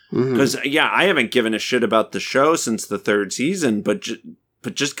Because, I haven't given a shit about the show since the third season, but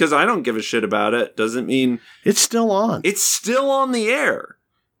just because I don't give a shit about it doesn't mean... It's still on. It's still on the air.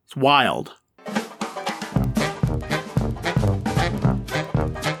 It's wild.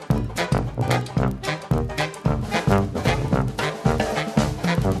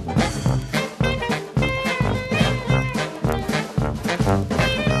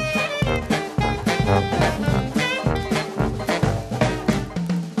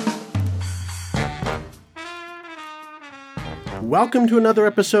 Welcome to another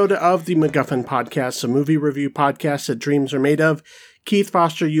episode of the MacGuffin Podcast, a movie review podcast that dreams are made of. Keith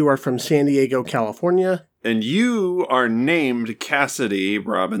Foster, you are from San Diego, California. And you are named Cassidy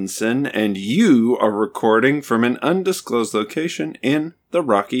Robinson, and you are recording from an undisclosed location in the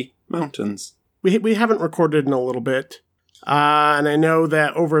Rocky Mountains. We haven't recorded in a little bit, and I know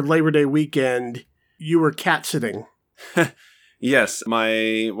that over Labor Day weekend, you were cat sitting. Yes,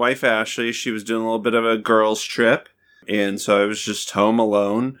 my wife Ashley, she was doing a little bit of a girls' trip. And so I was just home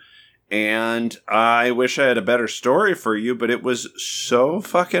alone, and I wish I had a better story for you, but it was so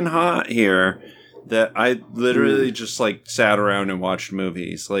fucking hot here that I literally just, sat around and watched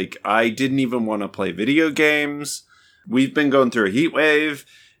movies. I didn't even want to play video games. We've been going through a heat wave,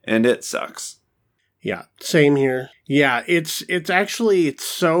 and it sucks. Yeah, same here. Yeah, it's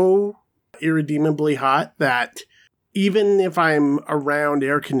so irredeemably hot that even if I'm around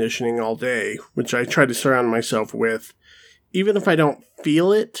air conditioning all day, which I try to surround myself with, even if I don't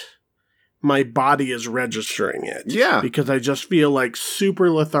feel it, my body is registering it. Yeah. Because I just feel super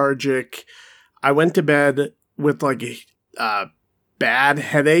lethargic. I went to bed with a bad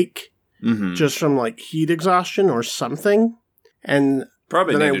headache just from heat exhaustion or something. And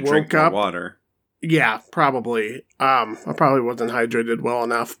probably then need to drink more water. Yeah, probably. I probably wasn't hydrated well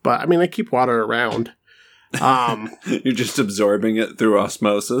enough, but I keep water around. You're just absorbing it through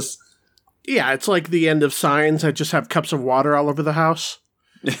osmosis. Yeah, it's like the end of Signs. I just have cups of water all over the house,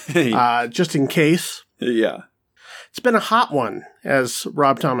 just in case. Yeah. It's been a hot one, as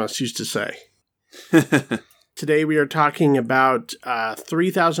Rob Thomas used to say. Today we are talking about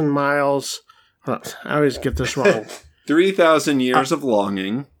 3,000 miles. I always get this wrong. 3,000 years of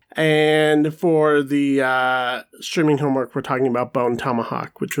longing. And for the streaming homework, we're talking about Bone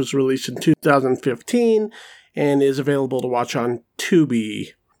Tomahawk, which was released in 2015 and is available to watch on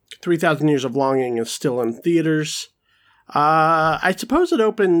Tubi. 3,000 Years of Longing is still in theaters. I suppose it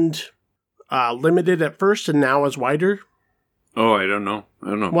opened limited at first and now is wider. Oh, I don't know.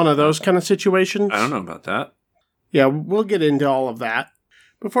 One of those kind of situations. I don't know about that. Yeah, we'll get into all of that.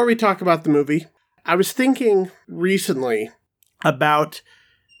 Before we talk about the movie, I was thinking recently about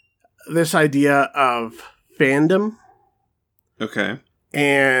this idea of fandom. Okay.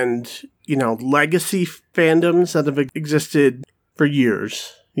 And, legacy fandoms that have existed for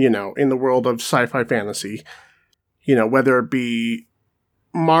years, in the world of sci-fi fantasy. Whether it be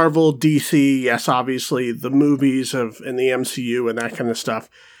Marvel, DC, yes, obviously the movies and the MCU and that kind of stuff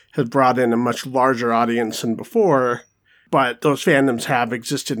have brought in a much larger audience than before, but those fandoms have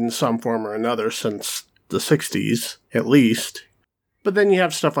existed in some form or another since the 60s, at least. But then you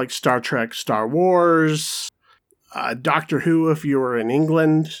have stuff like Star Trek, Star Wars, Doctor Who, if you were in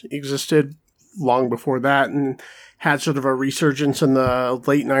England, existed long before that and had sort of a resurgence in the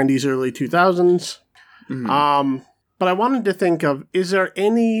late 90s, early 2000s. Mm-hmm. But I wanted to think of, is there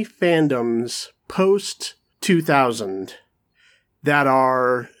any fandoms post-2000 that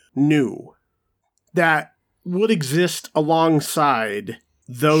are new, that would exist alongside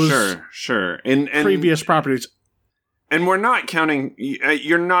those sure. And previous properties? And we're not counting,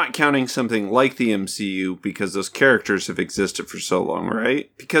 you're not counting something like the MCU because those characters have existed for so long, right?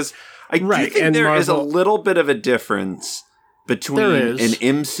 Because I do think and there is a little bit of a difference between an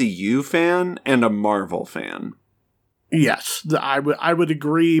MCU fan and a Marvel fan. Yes, I would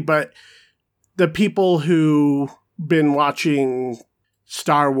agree, but the people who've been watching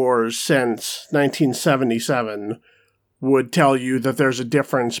Star Wars since 1977 would tell you that there's a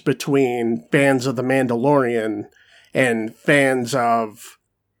difference between fans of The Mandalorian and fans of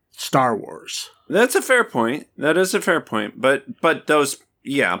Star Wars. That's a fair point. That is a fair point. But those,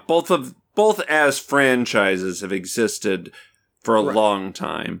 both as franchises have existed for a long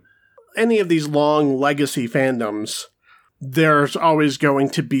time. Any of these long legacy fandoms, there's always going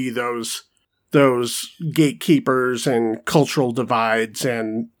to be those gatekeepers and cultural divides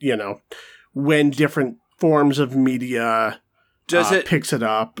and, when different forms of media picks it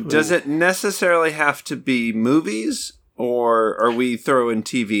up. Does it necessarily have to be movies, or are we throwing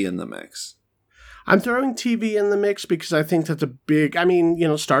TV in the mix? I'm throwing TV in the mix because I think that's a big...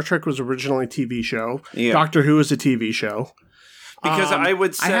 Star Trek was originally a TV show. Yeah. Doctor Who is a TV show. Because I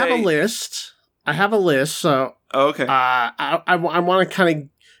would say I have a list. So okay. I want to kind of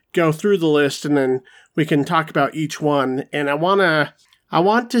go through the list, and then we can talk about each one. And I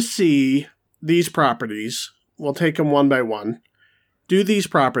want to see these properties. We'll take them one by one. Do these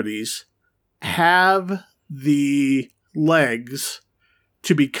properties have the legs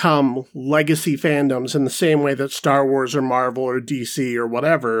to become legacy fandoms in the same way that Star Wars or Marvel or DC or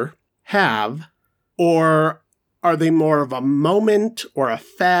whatever have? Or are they more of a moment or a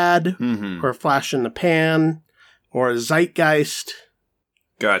fad or a flash in the pan or a zeitgeist?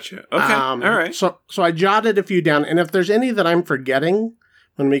 Gotcha. Okay. All right. So I jotted a few down, and if there's any that I'm forgetting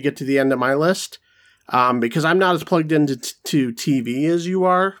when we get to the end of my list, because I'm not as plugged into to TV as you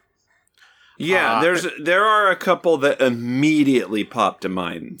are. Yeah, there are a couple that immediately pop to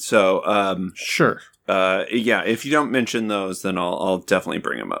mind. So sure. Yeah, if you don't mention those, then I'll definitely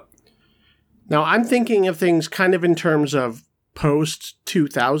bring them up. Now I'm thinking of things kind of in terms of post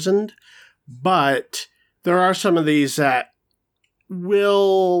 2000, but there are some of these that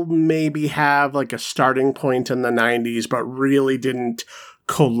will maybe have like a starting point in the 90s, but really didn't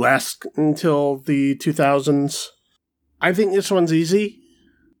coalesce until the 2000s. I think this one's easy.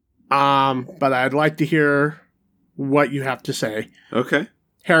 But I'd like to hear what you have to say. Okay.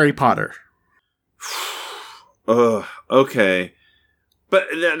 Harry Potter. Okay. But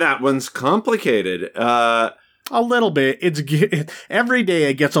that one's complicated. A little bit. Every day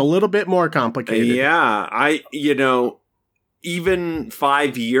it gets a little bit more complicated. Yeah. Even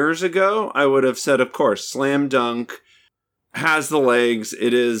 5 years ago, I would have said, of course, Slam Dunk has the legs.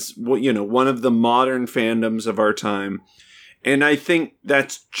 It is, one of the modern fandoms of our time. And I think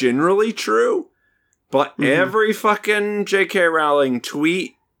that's generally true, but every fucking J.K. Rowling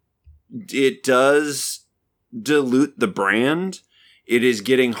tweet, it does dilute the brand. It is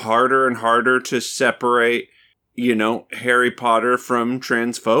getting harder and harder to separate, Harry Potter from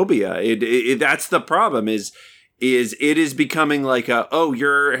transphobia. That's the problem is it is becoming like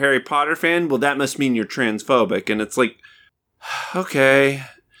you're a Harry Potter fan? Well, that must mean you're transphobic. And it's like, okay.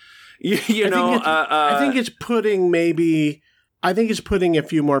 I think it's putting a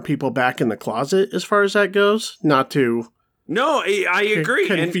few more people back in the closet as far as that goes. Not to I agree.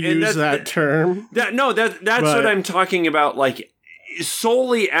 Confuse that term. That's what I'm talking about. Like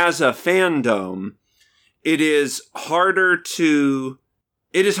solely as a fandom, it is harder to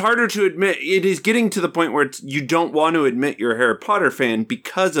admit. It is getting to the point where you don't want to admit you're a Harry Potter fan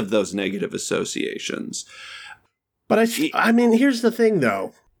because of those negative associations. But I mean, here's the thing,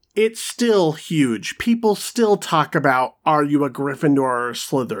 though. It's still huge. People still talk about, are you a Gryffindor or a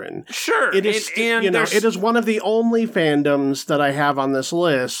Slytherin? Sure. It is, it is one of the only fandoms that I have on this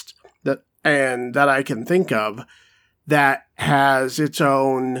list that I can think of that has its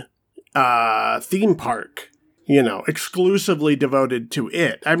own theme park, exclusively devoted to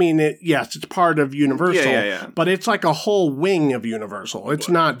it. I mean, yes, it's part of Universal, but it's like a whole wing of Universal. It's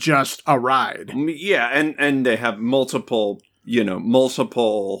not just a ride. Yeah, and they have multiple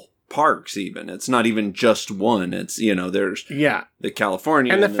parks even. It's not even just one. It's, there's the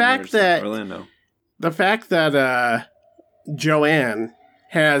California and the fact that Orlando. The fact that Joanne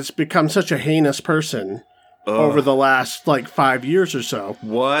has become such a heinous person over the last 5 years or so.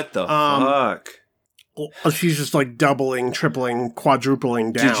 What the fuck? She's just doubling, tripling,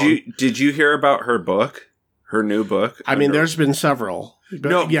 quadrupling down. Did you hear about her book? Her new book? I mean, there's been several.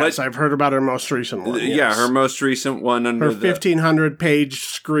 But I've heard about her most recent one. Yeah, her most recent one under her 1,500-page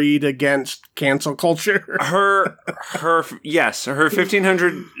screed against cancel culture. her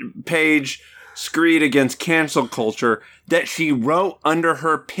 1,500-page screed against cancel culture that she wrote under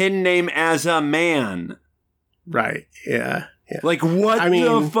her pen name as a man. Right. Yeah. What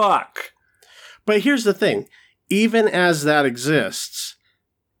the fuck? But here's the thing. Even as that exists,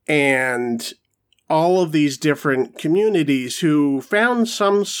 and all of these different communities who found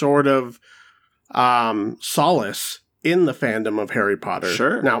some sort of solace in the fandom of Harry Potter.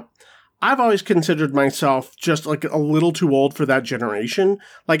 Sure. Now, I've always considered myself just a little too old for that generation.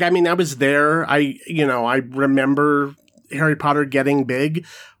 I was there. I remember Harry Potter getting big,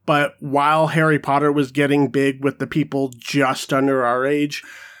 but while Harry Potter was getting big with the people just under our age,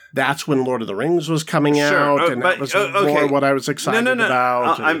 that's when Lord of the Rings was coming out, and that was more what I was excited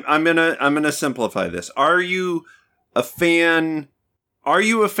about. I'm gonna simplify this. Are you a fan? Are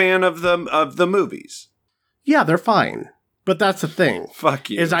you a fan of the movies? Yeah, they're fine, but that's the thing. Fuck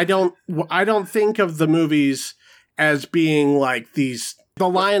you. Is I don't think of the movies as being like these. The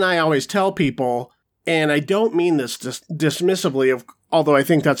line I always tell people, and I don't mean this dismissively, although I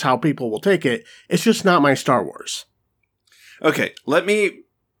think that's how people will take it. It's just not my Star Wars. Okay, let me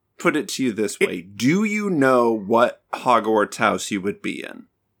put it to you this way. Do you know what Hogwarts house you would be in?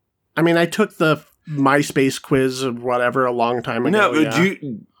 I mean, I took the MySpace quiz or whatever a long time ago. No,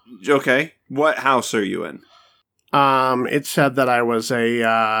 okay. What house are you in? It said that I was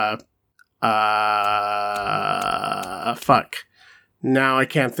fuck. Now I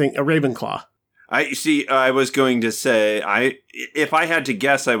can't think. A Ravenclaw. I was going to say, if I had to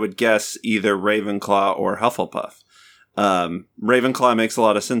guess, I would guess either Ravenclaw or Hufflepuff. Ravenclaw makes a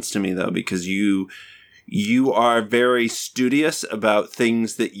lot of sense to me, though, because you are very studious about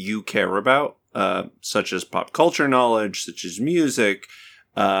things that you care about, such as pop culture knowledge, such as music,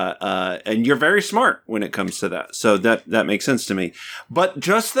 and you're very smart when it comes to that. So that makes sense to me. But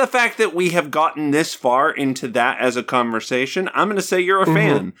just the fact that we have gotten this far into that as a conversation, I'm going to say you're a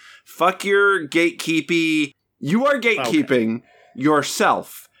fan. Fuck your gatekeepy. You are gatekeeping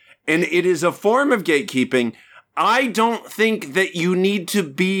yourself. And it is a form of gatekeeping. I don't think that you need to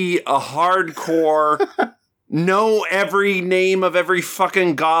be a hardcore, know every name of every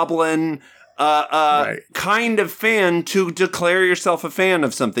fucking goblin, kind of fan to declare yourself a fan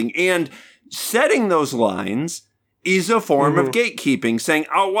of something. And setting those lines is a form of gatekeeping, saying,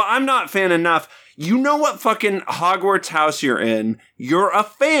 oh, well, I'm not fan enough. You know what fucking Hogwarts house you're in. You're a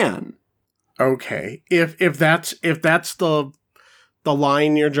fan. Okay. If that's the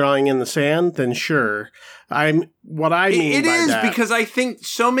line you're drawing in the sand, then sure. It is because I think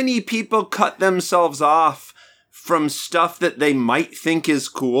so many people cut themselves off from stuff that they might think is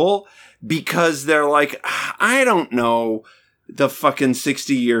cool because they're like, I don't know the fucking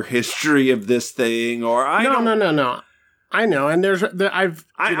 60-year history of this thing, or No. I know, and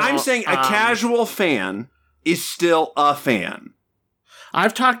I'm saying a casual fan is still a fan.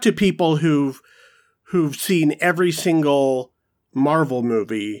 I've talked to people who've seen every single Marvel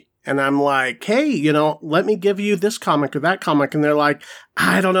movie, and I'm like, hey, let me give you this comic or that comic. And they're like,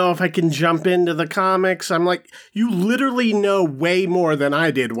 I don't know if I can jump into the comics. I'm like, you literally know way more than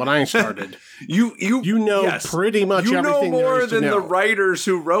I did when I started. you know yes. Pretty much everything there is to know. You know more than the writers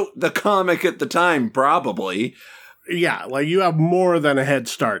who wrote the comic at the time, probably. Yeah, like you have more than a head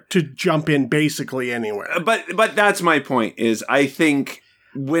start to jump in basically anywhere. But that's my point, is I think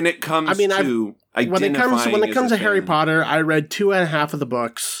when it comes to when it comes to Harry Potter, I read 2.5 of the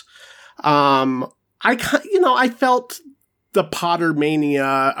books. I felt the Potter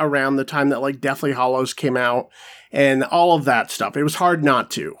mania around the time that like Deathly Hallows came out and all of that stuff. It was hard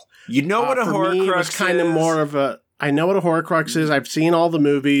not to. You know what a Horcrux is? Kind of more of a. I know what a Horcrux is. I've seen all the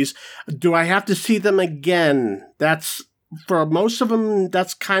movies. Do I have to see them again? That's for most of them.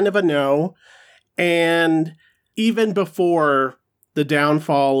 That's kind of a no. And even before the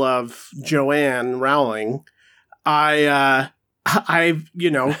downfall of Joanne Rowling, I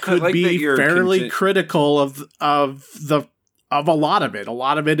could like be fairly critical of a lot of it. A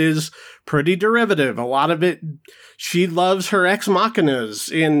lot of it is pretty derivative. A lot of it, she loves her ex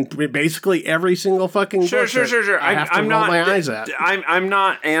machinas in basically every single fucking book. Sure. I'm not my eyes at. I'm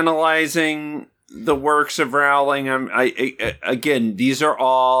not analyzing the works of Rowling. Again, these are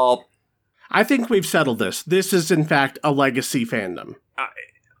all. I think we've settled this. This is in fact a legacy fandom.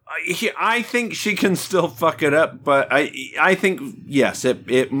 I think she can still fuck it up, but I think, yes,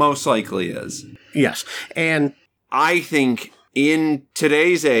 it most likely is. Yes. And I think in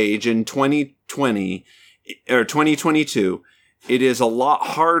today's age, in 2020 or 2022, it is a lot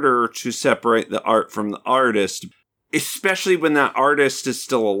harder to separate the art from the artist, especially when that artist is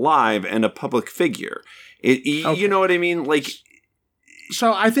still alive and a public figure. Okay. You know what I mean? Like,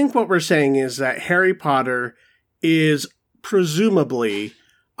 so I think what we're saying is that Harry Potter is presumably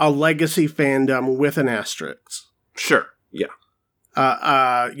a legacy fandom with an asterisk. Sure. Yeah.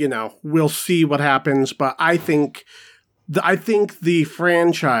 We'll see what happens, but I think the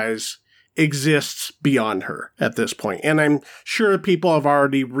franchise exists beyond her at this point. And I'm sure people have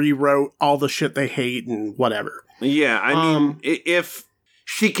already rewrote all the shit they hate and whatever. Yeah. I mean, if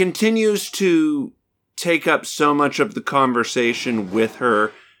she continues to take up so much of the conversation with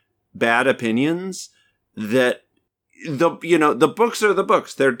her bad opinions that the books are the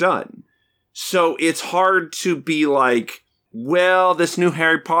books. They're done. So it's hard to be like, well, this new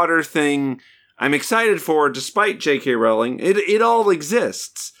Harry Potter thing I'm excited for, despite J.K. Rowling. It all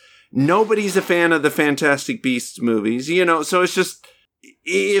exists. Nobody's a fan of the Fantastic Beasts movies, so it's just,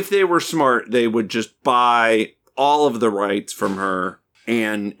 if they were smart, they would just buy all of the rights from her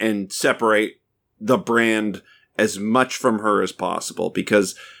and separate the brand as much from her as possible,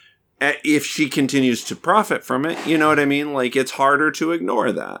 because if she continues to profit from it, you know what I mean? Like, it's harder to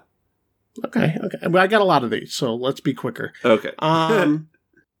ignore that. Okay. Well, I got a lot of these, so let's be quicker. Okay.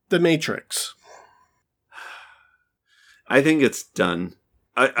 The Matrix. I think it's done.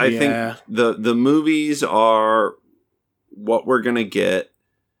 I think the movies are what we're going to get.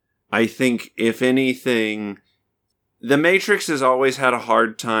 I think, if anything, The Matrix has always had a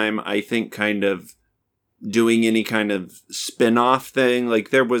hard time, I think, kind of doing any kind of spin-off thing.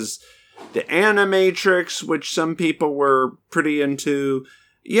 Like, there was the Animatrix, which some people were pretty into.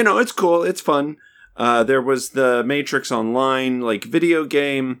 You know, it's cool. It's fun. There was the Matrix Online, like, video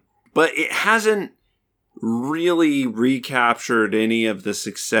game. But it hasn't really recaptured any of the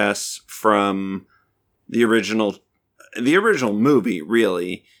success from the original movie,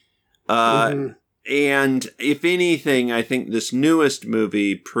 really. And if anything, I think this newest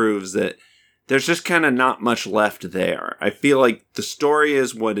movie proves that there's just kind of not much left there. I feel like the story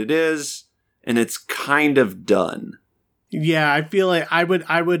is what it is, and it's kind of done. Yeah, I feel like I would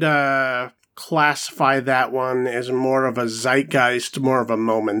classify that one as more of a zeitgeist, more of a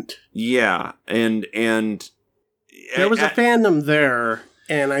moment. Yeah, and there was a fandom there,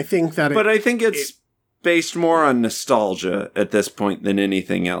 and I think that I think it's based more on nostalgia at this point than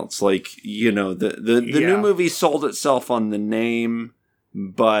anything else. Like, you know, the new movie sold itself on the name,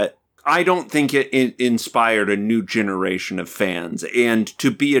 but I don't think it inspired a new generation of fans. And to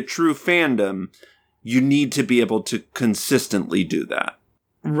be a true fandom, you need to be able to consistently do that.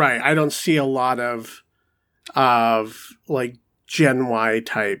 Right. I don't see a lot of like Gen Y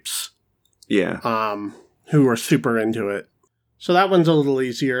types. Yeah. Who are super into it. So that one's a little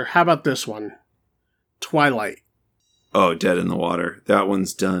easier. How about this one? Twilight. Oh, Dead in the Water. That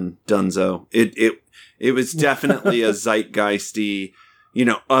one's done. Dunzo. It was definitely a zeitgeisty, you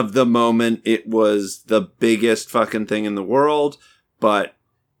know, of the moment. It was the biggest fucking thing in the world, but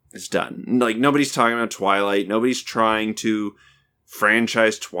it's done. Like, nobody's talking about Twilight. Nobody's trying to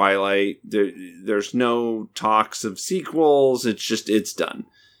franchise Twilight. There's no talks of sequels. It's just, it's done.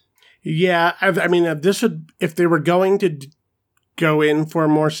 Yeah. I mean, if they were going to go in for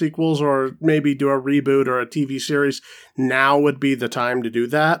more sequels or maybe do a reboot or a TV series, now would be the time to do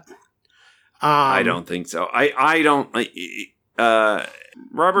that. I don't think so. I don't.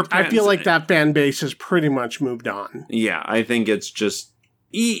 Robert Pattinson, I feel like that fan base has pretty much moved on. Yeah, I think it's just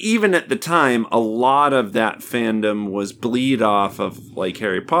even at the time, a lot of that fandom was bleed off of like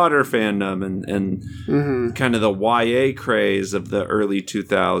Harry Potter fandom and kind of the YA craze of the early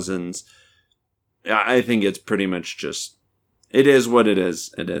 2000s. I think it's pretty much just, it is what it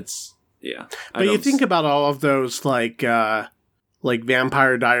is, and it's, yeah. But you think about all of those, like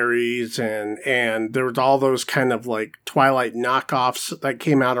Vampire Diaries, and there was all those kind of like Twilight knockoffs that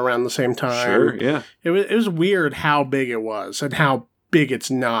came out around the same time. Sure, yeah. It was weird how big it was and how big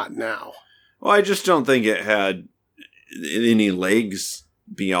it's not now. Well, I just don't think it had any legs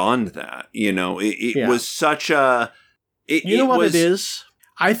beyond that. You know, it was such a... You know what it is?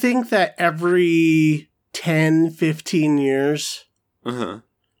 I think that every 10, 15 years,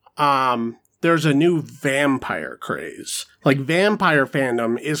 there's a new vampire craze. Like, vampire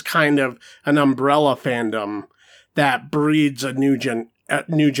fandom is kind of an umbrella fandom that breeds a new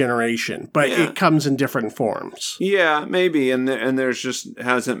generation, but it comes in different forms. Yeah, maybe. And there's just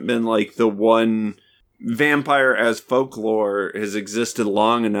hasn't been like the one vampire as folklore has existed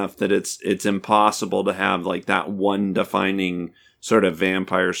long enough that it's impossible to have like that one defining sort of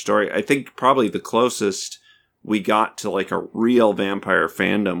vampire story. I think probably the closest we got to like a real vampire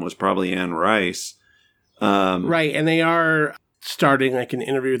fandom was probably Anne Rice. Right, and they are starting like an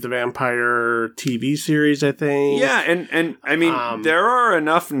Interview with the Vampire TV series, I think. Yeah, and I mean, there are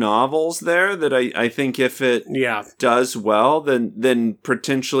enough novels there that I think if it does well, then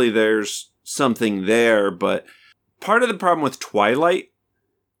potentially there's something there. But part of the problem with Twilight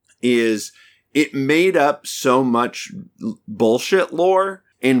is it made up so much bullshit lore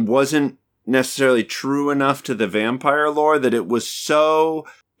and wasn't necessarily true enough to the vampire lore that it was so...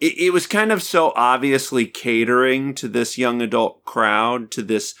 It was kind of so obviously catering to this young adult crowd, to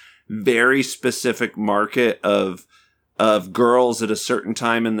this very specific market of girls at a certain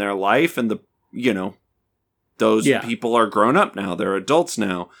time in their life. And those people are grown up now. They're adults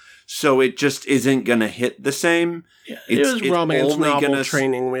now. So it just isn't going to hit the same. Yeah, it was romance novel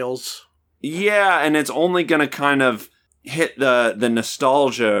training wheels. Yeah, and it's only going to kind of hit the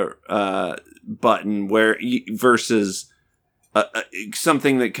nostalgia button versus...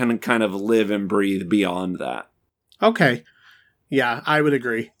 something that can kind of live and breathe beyond that. Okay. Yeah, I would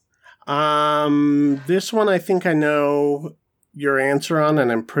agree. This one I think I know your answer on,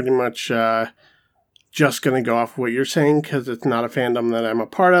 and I'm pretty much just going to go off what you're saying because it's not a fandom that I'm a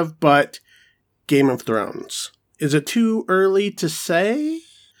part of, but Game of Thrones. Is it too early to say?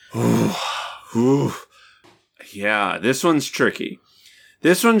 Yeah, this one's tricky.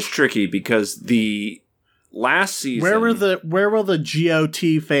 This one's tricky because last season... Where will the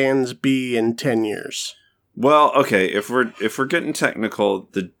GOT fans be in 10 years? Well, okay, if we're getting technical,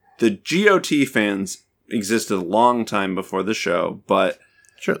 the GOT fans existed a long time before the show, but...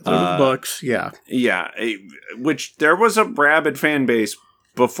 Sure, the books, yeah. Yeah, which there was a rabid fan base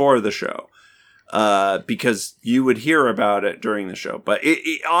before the show, because you would hear about it during the show. But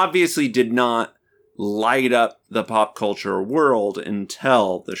it obviously did not light up the pop culture world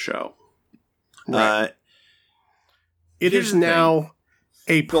until the show. Right. It is now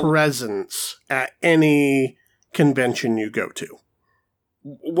a presence at any convention you go to.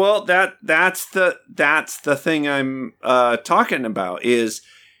 Well, that's the thing I'm talking about. Is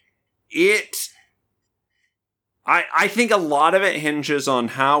it? I think a lot of it hinges on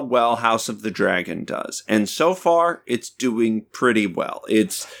how well House of the Dragon does, and so far it's doing pretty well.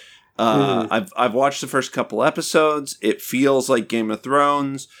 It's I've watched the first couple episodes. It feels like Game of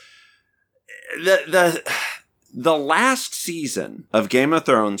Thrones. The last season of Game of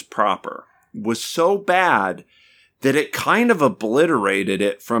Thrones proper was so bad that it kind of obliterated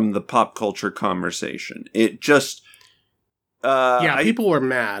it from the pop culture conversation. It just... people were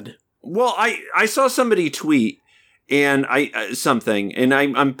mad. Well, I saw somebody tweet and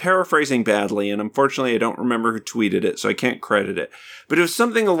I'm paraphrasing badly, and unfortunately I don't remember who tweeted it, so I can't credit it. But it was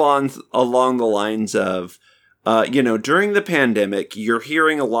something along the lines of, during the pandemic, you're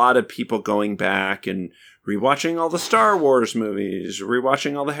hearing a lot of people going back and rewatching all the Star Wars movies,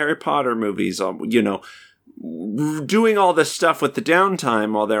 rewatching all the Harry Potter movies, doing all this stuff with the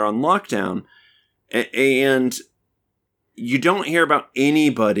downtime while they're on lockdown, and you don't hear about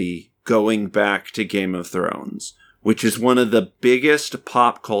anybody going back to Game of Thrones, which is one of the biggest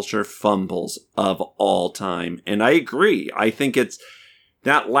pop culture fumbles of all time. And I agree. I think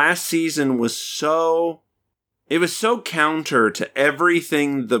that last season was so counter to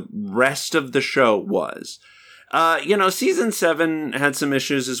everything the rest of the show was. Season 7 had some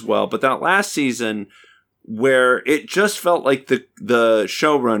issues as well, but that last season, where it just felt like the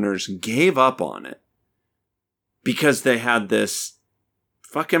showrunners gave up on it because they had this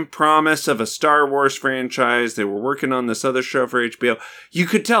fucking promise of a Star Wars franchise. They were working on this other show for HBO. You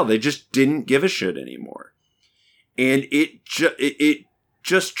could tell they just didn't give a shit anymore. And it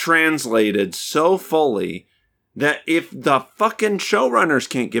just translated so fully that if the fucking showrunners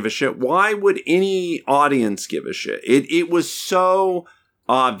can't give a shit, why would any audience give a shit? It was so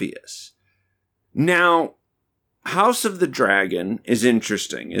obvious. Now, House of the Dragon is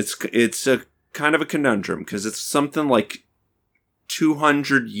interesting. It's a kind of a conundrum because it's something like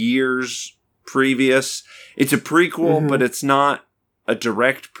 200 years previous. It's a prequel, but it's not a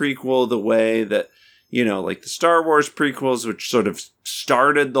direct prequel the way that, like the Star Wars prequels, which sort of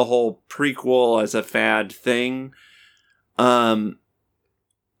started the whole prequel as a fad thing. So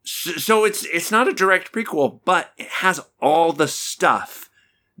it's not a direct prequel, but it has all the stuff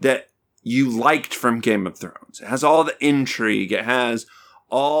that you liked from Game of Thrones. It has all the intrigue. It has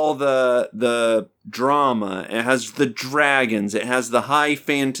all the drama. It has the dragons. It has the high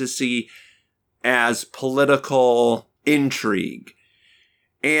fantasy as political intrigue.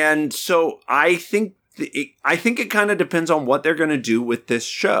 And so I think it kind of depends on what they're going to do with this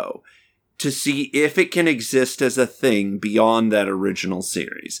show to see if it can exist as a thing beyond that original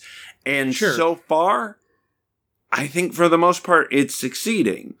series. And so far, I think for the most part, it's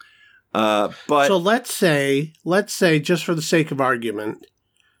succeeding. But so let's say just for the sake of argument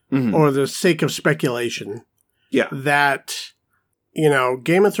or the sake of speculation, that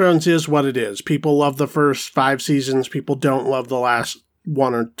Game of Thrones is what it is. People love the first 5 seasons. People don't love the last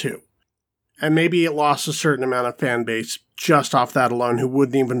 1 or 2, and maybe it lost a certain amount of fan base just off that alone, who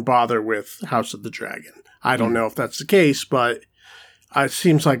wouldn't even bother with House of the Dragon. I don't know if that's the case, but it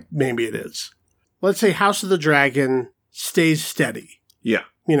seems like maybe it is. Let's say House of the Dragon stays steady. Yeah.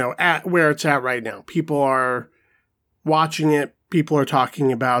 At where it's at right now. People are watching it. People are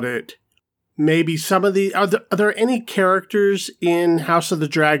talking about it. Maybe some of are there any characters in House of the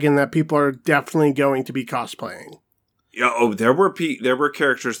Dragon that people are definitely going to be cosplaying? Yeah. There were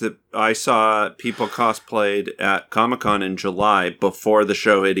characters that I saw people cosplayed at Comic-Con in July before the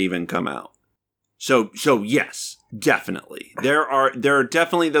show had even come out. So yes, definitely. There are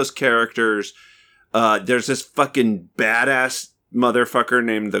definitely those characters. There's this fucking badass motherfucker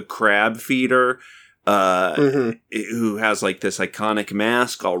named the Crab Feeder, who has like this iconic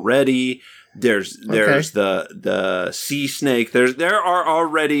mask already. There's the sea snake. There are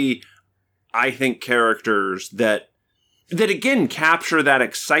already, I think, characters that again capture that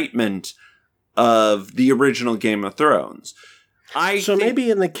excitement of the original Game of Thrones.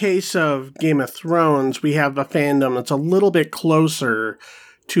 Maybe in the case of Game of Thrones, we have a fandom that's a little bit closer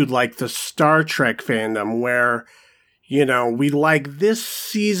to like the Star Trek fandom where, you know, we like this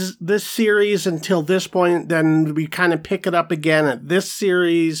series until this point, then we kind of pick it up again at this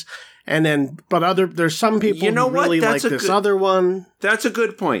series. And then, there's some people who really like this other one. That's a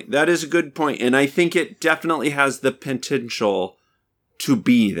good point. That is a good point. And I think it definitely has the potential to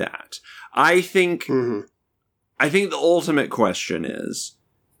be that. I think the ultimate question is,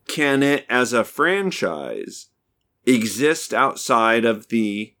 can it as a franchise exist outside of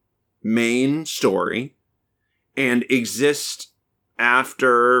the main story and exist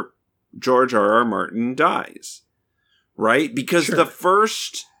after George R.R. Martin dies? Right? Because the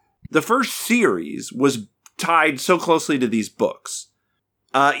first series was tied so closely to these books.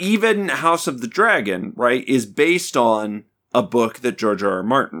 Even House of the Dragon, right, is based on a book that George R.R.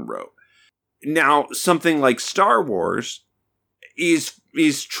 Martin wrote. Now, something like Star Wars is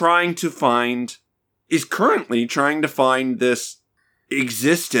currently trying to find this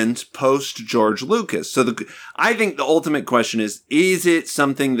existence post George Lucas. So I think the ultimate question is it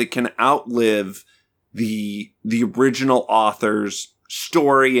something that can outlive the original author's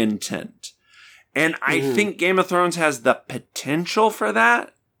story intent? And I think Game of Thrones has the potential for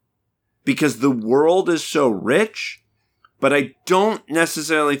that because the world is so rich, but I don't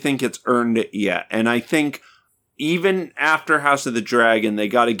necessarily think it's earned it yet. And I think even after House of the Dragon, they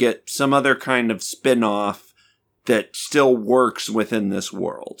got to get some other kind of spin-off that still works within this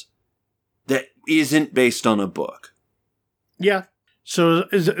world that isn't based on a book. Yeah. So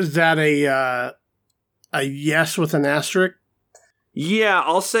is that a yes with an asterisk? Yeah,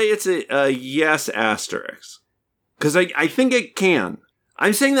 I'll say it's a yes asterisk. Because I think it can.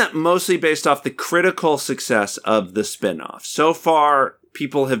 I'm saying that mostly based off the critical success of the spinoff. So far,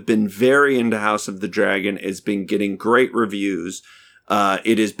 people have been very into House of the Dragon. It's been getting great reviews.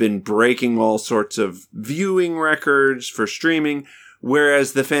 It has been breaking all sorts of viewing records for streaming.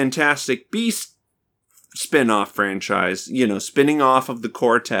 Whereas the Fantastic Beasts spinoff franchise, you know, spinning off of the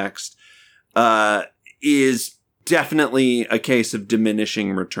core text, is definitely a case of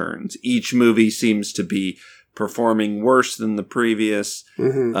diminishing returns. Each movie seems to be performing worse than the previous.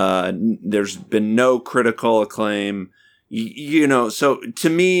 There's been no critical acclaim. You know, so to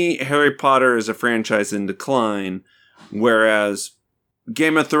me, Harry Potter is a franchise in decline, whereas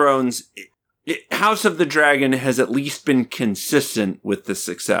Game of Thrones, House of the Dragon has at least been consistent with the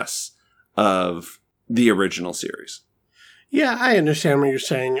success of the original series. Yeah, I understand what you're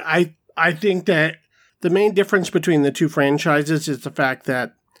saying. I think that the main difference between the two franchises is the fact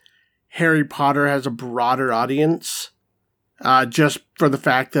that Harry Potter has a broader audience, just for the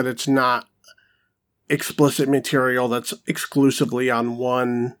fact that it's not explicit material that's exclusively on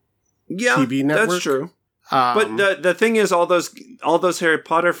one TV network. That's true. But the thing is, all those Harry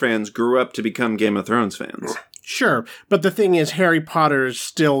Potter fans grew up to become Game of Thrones fans. Sure, but the thing is, Harry Potter is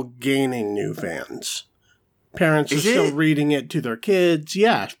still gaining new fans. Parents are still reading it to their kids.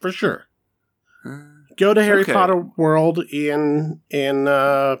 Yeah, for sure. Go to Harry Potter World in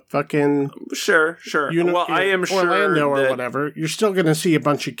fucking sure. Well, I am sure Orlando or whatever. You're still going to see a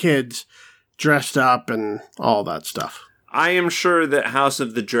bunch of kids dressed up and all that stuff. I am sure that House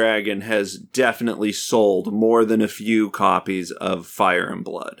of the Dragon has definitely sold more than a few copies of Fire and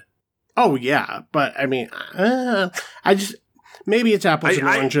Blood. Oh yeah, but I mean, maybe it's apples and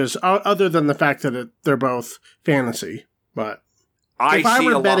oranges. Other than the fact that if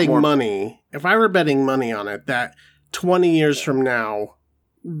I were betting money on it, that 20 years from now,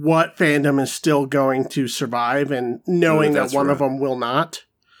 what fandom is still going to survive, and knowing that one of them will not,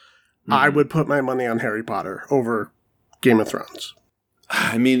 I would put my money on Harry Potter over Game of Thrones.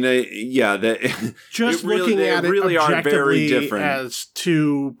 I mean, just looking at it really are very different as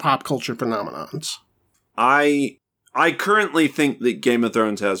two pop culture phenomenons. I currently think that Game of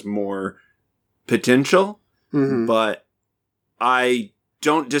Thrones has more potential, but I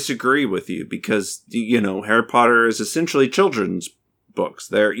don't disagree with you because, you know, Harry Potter is essentially children's books.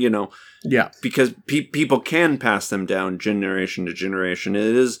 They're, you know, because people can pass them down generation to generation. It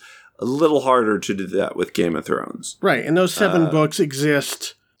is a little harder to do that with Game of Thrones. Right, and those 7 books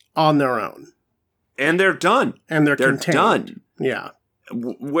exist on their own. And they're done. And they're contained. Done. Yeah.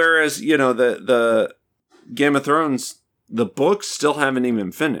 Whereas, you know, the Game of Thrones, the books still haven't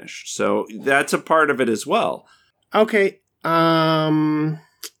even finished. So that's a part of it as well. Okay. I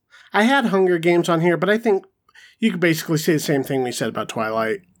had Hunger Games on here, but I think you could basically say the same thing we said about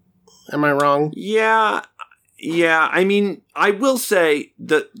Twilight. Am I wrong? Yeah. I mean, I will say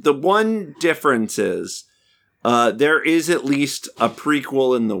that the one difference is there is at least a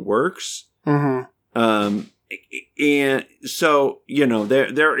prequel in the works. And so, you know,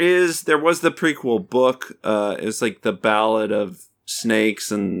 there was the prequel book. It's like the Ballad of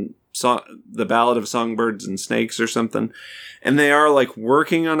snakes and the Ballad of Songbirds and Snakes or something. And they are like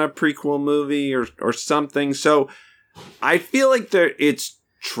working on a prequel movie or something. So I feel like it's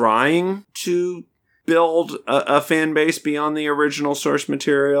trying to build a fan base beyond the original source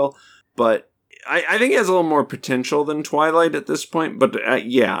material. But I think it has a little more potential than Twilight at this point. But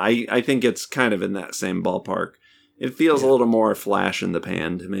I think it's kind of in that same ballpark. It feels a little more flash in the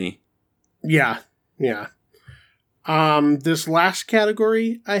pan to me. Yeah. This last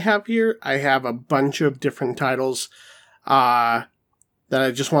category I have here, I have a bunch of different titles that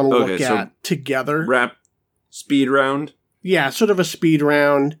I just want to look at together. Speed round? Yeah, sort of a speed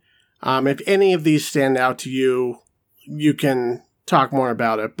round. If any of these stand out to you, you can talk more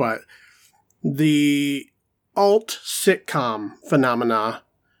about it. But the alt sitcom phenomena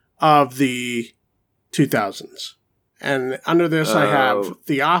of the 2000s. And under this, I have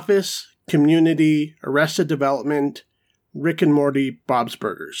The Office, Community, Arrested Development, Rick and Morty, Bob's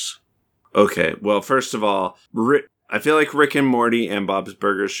Burgers. Okay, well, first of all, I feel like Rick and Morty and Bob's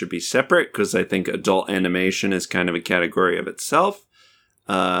Burgers should be separate because I think adult animation is kind of a category of itself.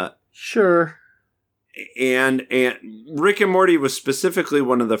 Sure. And Rick and Morty was specifically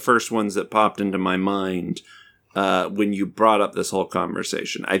one of the first ones that popped into my mind when you brought up this whole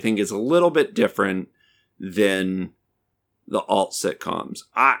conversation. I think it's a little bit different than the alt sitcoms.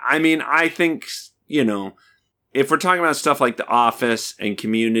 I mean, I think, if we're talking about stuff like The Office and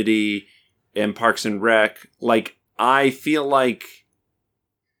Community and Parks and Rec, like, I feel like,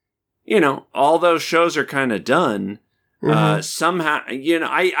 all those shows are kind of done. Mm-hmm. Somehow,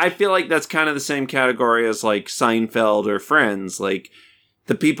 I feel like that's kind of the same category as like Seinfeld or Friends. Like,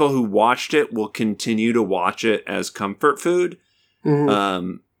 the people who watched it will continue to watch it as comfort food.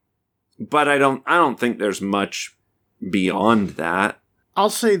 Mm-hmm. But I don't think there's much beyond that. I'll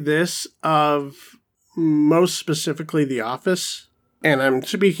say this of most specifically The Office, and I'm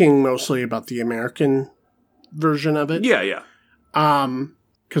speaking mostly about the American version of it. Yeah.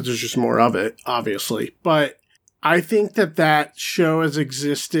 Because there's just more of it, obviously. But I think that show has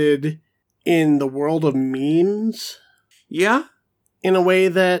existed in the world of memes. Yeah. In a way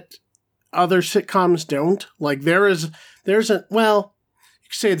that other sitcoms don't. Like, you could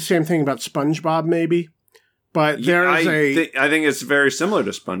say the same thing about SpongeBob, maybe. But I think it's very similar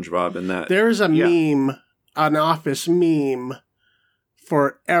to SpongeBob in that. There is a meme, an Office meme,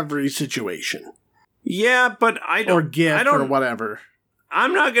 for every situation. Yeah, but or GIF or whatever.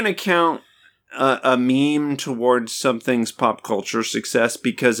 I'm not going to count a meme towards something's pop culture success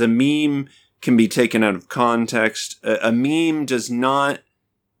because a meme can be taken out of context. A meme is not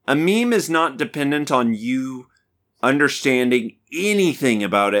dependent on you understanding anything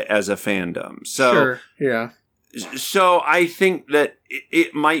about it as a fandom. So, sure, yeah. So I think that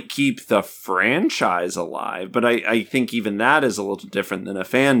it might keep the franchise alive, but I think even that is a little different than a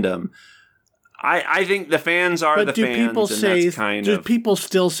fandom. I think the fans are the fans, do people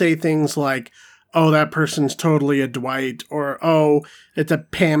still say things like, oh, that person's totally a Dwight, or, oh, it's a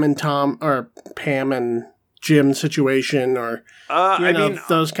Pam and Tom, or Pam and Jim situation, or,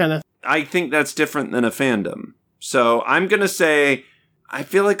 those kind of... I think that's different than a fandom. So I'm going to say, I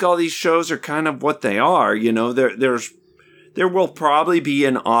feel like all these shows are kind of what they are. There will probably be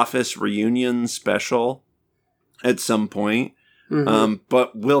an Office reunion special at some point. Mm-hmm.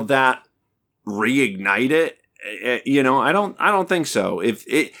 But will that reignite it? I don't think so.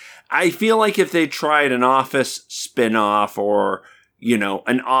 I feel like if they tried an Office spinoff or,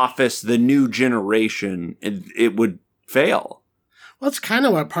 an Office, the new generation, it would fail. Well, that's kind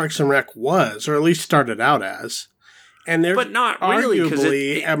of what Parks and Rec was, or at least started out as. And there's but not really,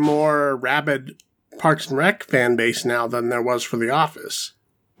 arguably a more rabid Parks and Rec fan base now than there was for The Office.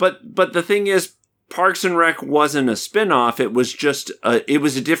 But the thing is, Parks and Rec wasn't a spinoff. It was just it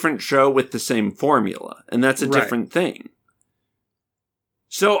was a different show with the same formula, and that's a different thing.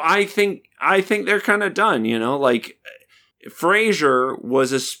 So I think they're kind of done. Like Frasier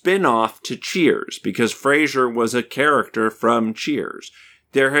was a spinoff to Cheers because Frasier was a character from Cheers.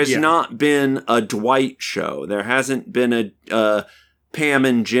 There has not been a Dwight show. There hasn't been a Pam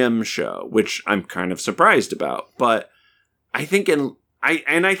and Jim show, which I'm kind of surprised about. But I think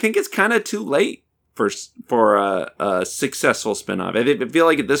I think it's kind of too late for a successful spinoff. I feel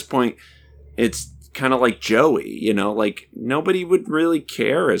like at this point it's kind of like Joey. Like nobody would really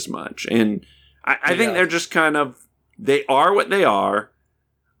care as much. And I think they're just kind of they are what they are.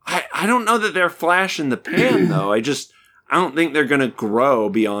 I don't know that they're flash in the pan though. I don't think they're going to grow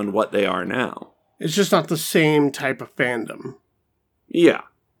beyond what they are now. It's just not the same type of fandom. Yeah.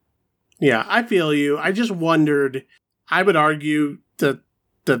 Yeah, I feel you. I just wondered, I would argue that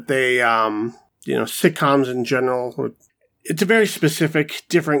they, sitcoms in general, it's a very specific,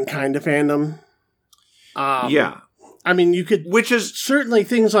 different kind of fandom. Yeah. I mean, you could... Which is... Certainly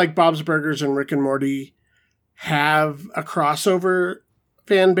things like Bob's Burgers and Rick and Morty have a crossover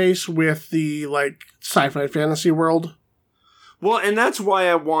fan base with the, like, sci-fi fantasy world. Well, and that's why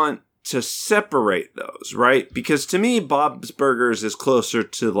I want to separate those, right? Because to me, Bob's Burgers is closer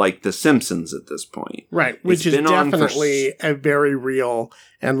to, like, The Simpsons at this point. Right, which is definitely a very real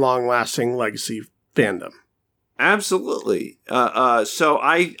and long-lasting legacy fandom. Absolutely. So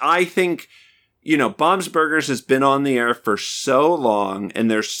I think, you know, Bob's Burgers has been on the air for so long, and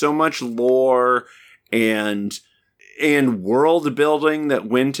there's so much lore and world building that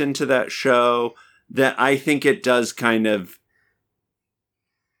went into that show that I think it does kind of...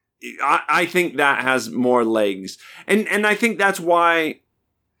 I think that has more legs. And I think that's why...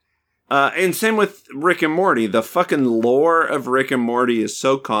 and same with Rick and Morty. The fucking lore of Rick and Morty is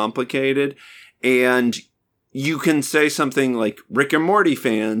so complicated, and you can say something like Rick and Morty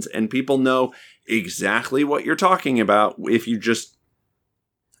fans, and people know exactly what you're talking about if you just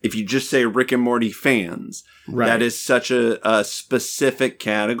say Rick and Morty fans. Right. That is such a specific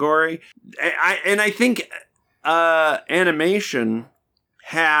category. I think animation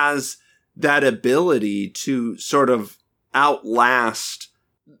has that ability to sort of outlast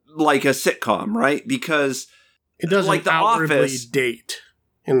like a sitcom, right? Because it doesn't like the outwardly Office date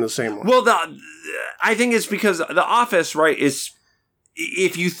in the same way. Well, I think it's because The Office, right, is,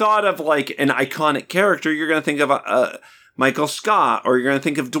 if you thought of like an iconic character, you're going to think of Michael Scott, or you're going to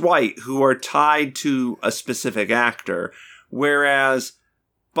think of Dwight, who are tied to a specific actor. Whereas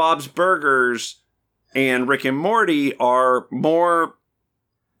Bob's Burgers and Rick and Morty are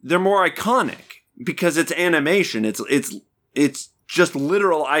they're more iconic because it's animation. It's just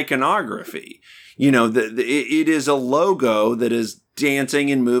literal iconography. You know, it is a logo that is dancing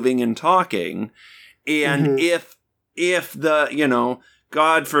and moving and talking. And if the, you know,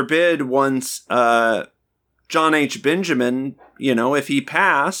 God forbid once John H. Benjamin, you know, if he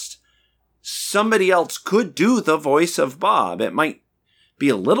passed, somebody else could do the voice of Bob. It might be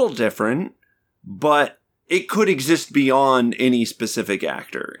a little different, but it could exist beyond any specific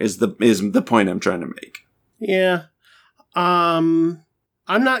actor is the point I'm trying to make. Yeah. I'm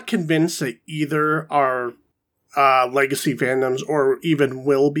not convinced that either are legacy fandoms or even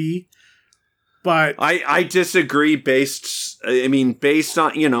will be. But I disagree based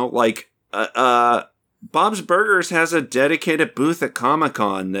on, you know, like Bob's Burgers has a dedicated booth at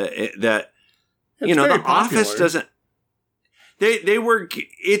Comic-Con that you know, The popular. Office doesn't. They were,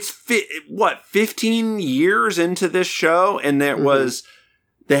 15 years into this show, and there was,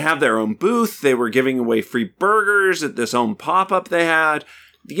 they have their own booth. They were giving away free burgers at this own pop-up they had.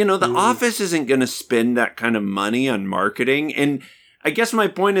 You know, The Office isn't going to spend that kind of money on marketing. And I guess my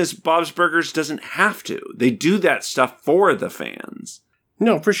point is Bob's Burgers doesn't have to. They do that stuff for the fans.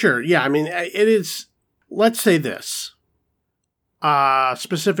 No, for sure. Yeah, I mean, it is, let's say this,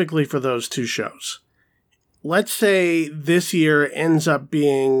 specifically for those two shows. Let's say this year ends up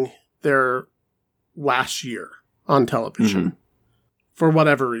being their last year on television for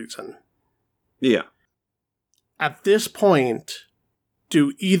whatever reason. Yeah. At this point,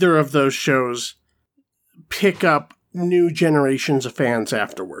 do either of those shows pick up new generations of fans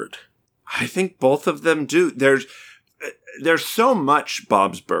afterward? I think both of them do. There's so much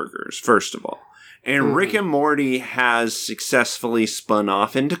Bob's Burgers, first of all. And Rick and Morty has successfully spun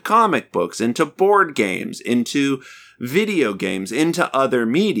off into comic books, into board games, into video games, into other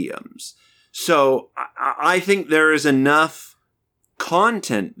mediums. So I think there is enough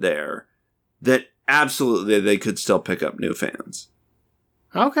content there that absolutely they could still pick up new fans.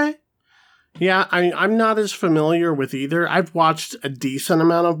 Okay. Yeah, I'm not as familiar with either. I've watched a decent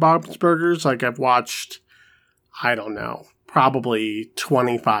amount of Bob's Burgers. Like, I've watched, I don't know, probably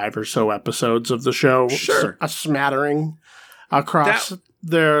 25 or so episodes of the show. Sure. A smattering across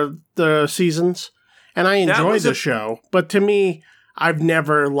the seasons. And I enjoy the show. But to me, I've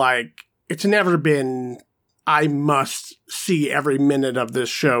never, it's never been, I must see every minute of this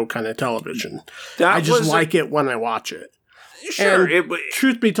show kind of television. I just like it when I watch it. Sure. And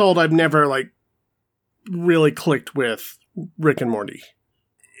truth be told, I've never, really clicked with Rick and Morty.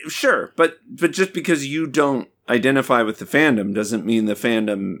 Sure. But just because you don't identify with the fandom doesn't mean the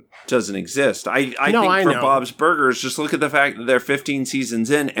fandom doesn't exist. I think for Bob's Burgers, just look at the fact that they're 15 seasons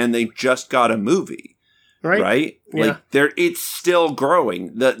in and they just got a movie. Right? Yeah. It's still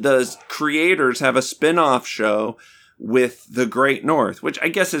growing. The creators have a spin-off show with The Great North, which I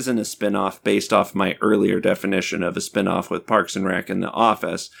guess isn't a spin-off based off my earlier definition of a spin-off with Parks and Rec and The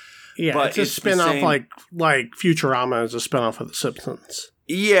Office. Yeah, but it's a spin-off like Futurama is a spin-off of The Simpsons.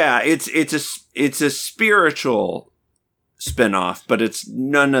 Yeah, it's a spiritual spinoff, but it's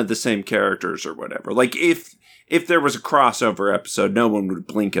none of the same characters or whatever. Like if there was a crossover episode, no one would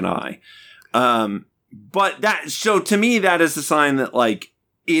blink an eye. But so to me, that is a sign that like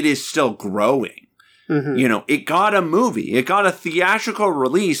it is still growing. Mm-hmm. You know, it got a movie, it got a theatrical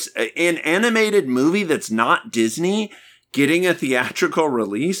release, an animated movie that's not Disney getting a theatrical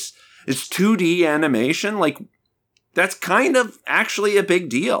release. It's 2D animation. Like that's kind of actually a big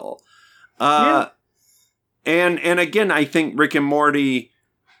deal. Yeah. And again, I think Rick and Morty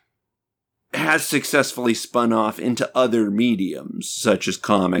has successfully spun off into other mediums, such as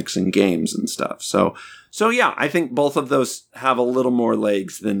comics and games and stuff. So yeah, I think both of those have a little more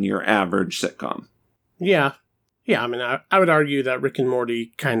legs than your average sitcom. Yeah. Yeah, I mean, I would argue that Rick and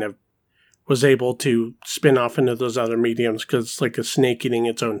Morty kind of was able to spin off into those other mediums because it's like a snake eating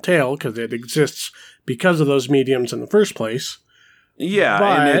its own tail because it exists because of those mediums in the first place. Yeah,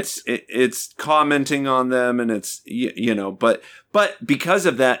 and it's commenting on them, and it's but because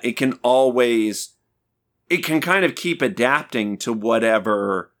of that, it can kind of keep adapting to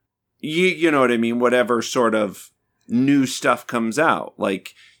whatever you know what I mean, whatever sort of new stuff comes out.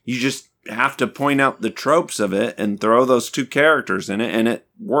 Like you just have to point out the tropes of it and throw those two characters in it, and it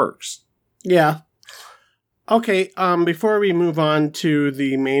works. Yeah. Okay. Before we move on to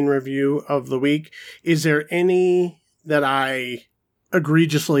the main review of the week, is there any that I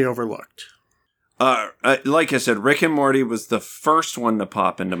egregiously overlooked? Like I said, Rick and Morty was the first one to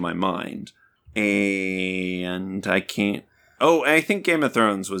pop into my mind, and I can't. Oh, I think Game of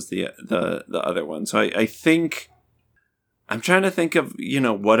Thrones was the other one. So I think I'm trying to think of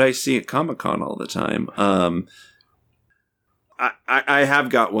what I see at Comic-Con all the time. I have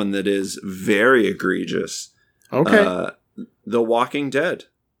got one that is very egregious. Okay. The Walking Dead.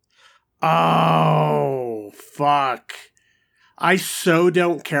 Oh, fuck. I so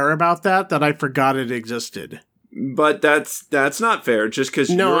don't care about that I forgot it existed. But that's not fair. Just because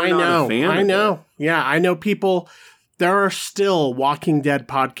you're not a fan. I know. Yeah, I know people. There are still Walking Dead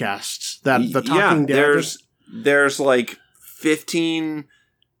podcasts that the Talking Dead. There's like 15,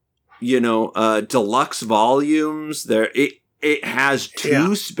 deluxe volumes. It has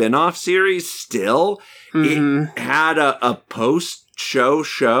two spin-off series still. Mm-hmm. It had a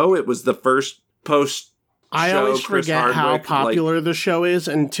post-show. It was the first post. I always forget how popular the show is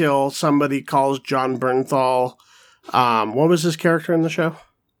until somebody calls John Bernthal. What was his character in the show?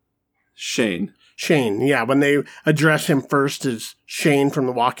 Shane, yeah. When they address him first as Shane from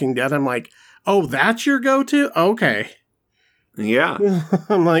The Walking Dead, I'm like, oh, that's your go-to? Okay. Yeah.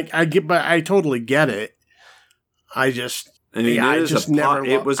 I'm like, I totally get it. I just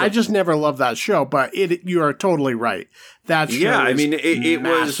never loved that show, but you are totally right. That show it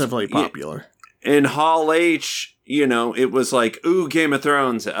massively was popular. In Hall H, it was like, ooh, Game of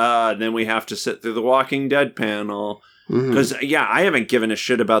Thrones. Then we have to sit through the Walking Dead panel. Because, I haven't given a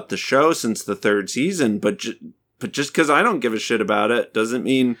shit about the show since the third season, but just because I don't give a shit about it doesn't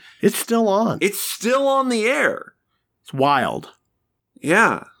mean... It's still on. It's still on the air. It's wild.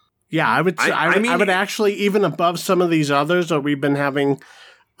 Yeah. Yeah, I would actually, even above some of these others that we've been having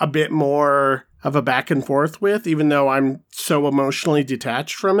a bit more of a back and forth with, even though I'm so emotionally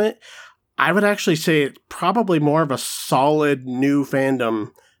detached from it, I would actually say it's probably more of a solid new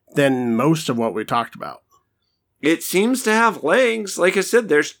fandom than most of what we talked about. It seems to have legs. Like I said,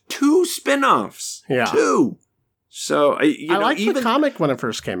 there's 2 spin-offs. Yeah. 2. So, I liked the comic when it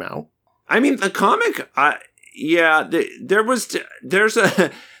first came out. I mean, the comic,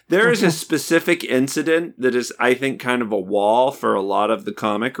 there is a specific incident that is, I think, kind of a wall for a lot of the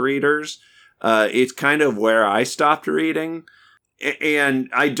comic readers. It's kind of where I stopped reading. And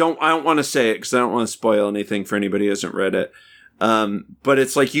I don't want to say it because I don't want to spoil anything for anybody who hasn't read it. But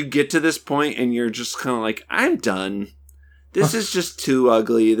it's like you get to this point and you're just kind of like, I'm done. This is just too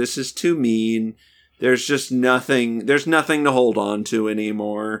ugly. This is too mean. There's just nothing. There's nothing to hold on to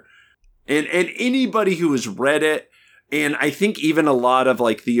anymore. And anybody who has read it, and I think even a lot of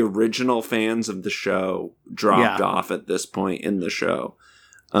like the original fans of the show dropped off at this point in the show.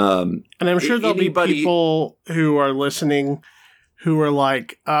 And I'm sure there'll be people who are listening who are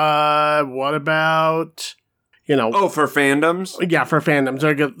like, what about, Oh, for fandoms? Yeah, for fandoms.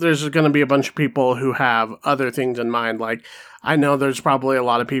 There's going to be a bunch of people who have other things in mind. Like, I know there's probably a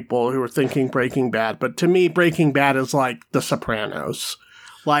lot of people who are thinking Breaking Bad, but to me, Breaking Bad is like The Sopranos.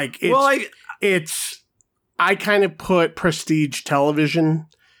 Like, I kind of put prestige television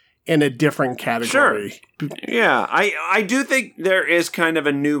in a different category. Sure. Yeah, I do think there is kind of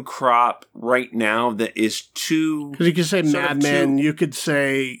a new crop right now that is too... Because you could say Mad Men, you could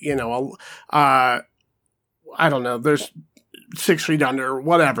say, I don't know, there's 6 Feet Under,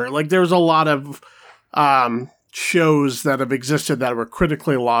 whatever. Like, there's a lot of shows that have existed that were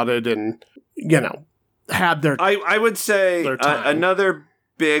critically lauded and, had their I would say another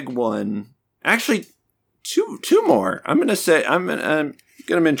big one. Actually, two more. I'm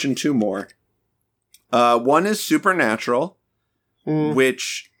gonna mention two more. One is Supernatural,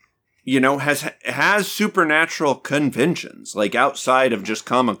 which has supernatural conventions like outside of just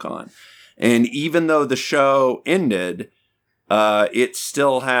Comic-Con, and even though the show ended, it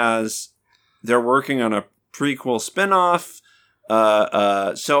still has. They're working on a prequel spinoff.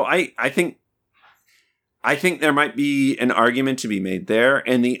 So I think there might be an argument to be made there.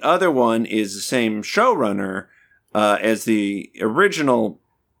 And the other one is the same showrunner as the original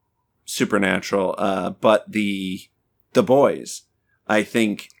Supernatural, but the Boys. I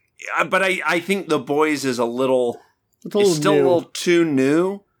think, but I think the Boys is it's still a little too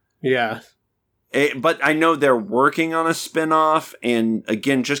new. Yeah. But I know they're working on a spinoff, and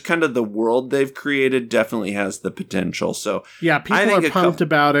again, just kind of the world they've created definitely has the potential. So yeah, people are pumped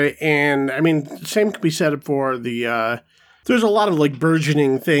about it, and I mean, same could be said for the. There's a lot of like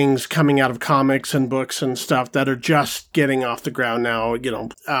burgeoning things coming out of comics and books and stuff that are just getting off the ground now.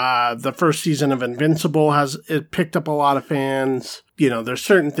 The first season of Invincible it picked up a lot of fans. There's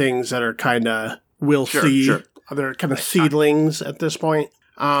certain things that are kind of Sure. They're kind of seedlings at this point.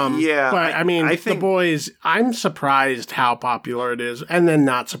 But I think The Boys, I'm surprised how popular it is, and then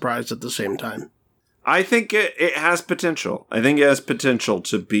not surprised at the same time. I think it has potential. I think it has potential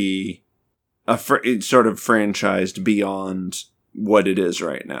to be sort of franchised beyond what it is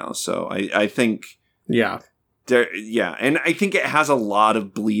right now. So I think, and I think it has a lot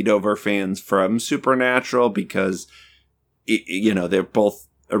of bleed over fans from Supernatural because they're both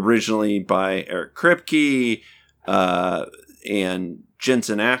originally by Eric Kripke, and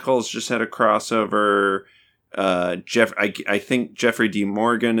Jensen Ackles just had a crossover. I think Jeffrey D.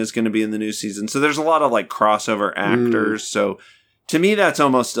 Morgan is going to be in the new season. So there's a lot of like crossover actors. So to me, that's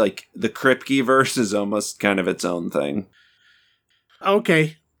almost like the Kripke verse is almost kind of its own thing.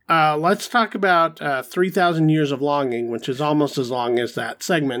 Okay. Let's talk about 3,000 Years of Longing, which is almost as long as that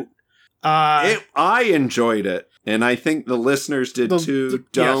segment. I enjoyed it. And I think the listeners did too.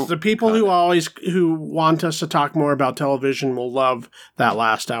 Yes, the people who want us to talk more about television will love that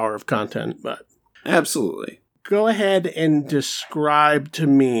last hour of content. But absolutely, go ahead and describe to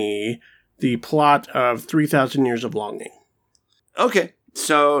me the plot of 3,000 Years of Longing. Okay,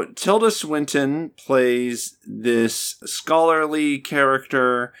 so Tilda Swinton plays this scholarly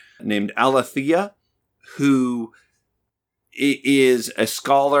character named Alethea, who is a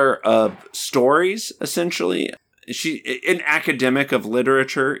scholar of stories, essentially. She's an academic of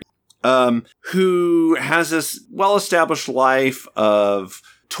literature, who has this well-established life of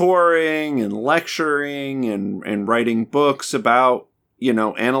touring and lecturing and writing books about,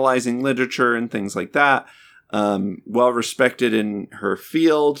 analyzing literature and things like that. Well-respected in her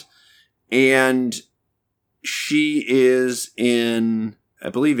field. And she is in, I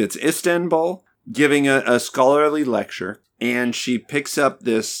believe it's Istanbul, giving a scholarly lecture. And she picks up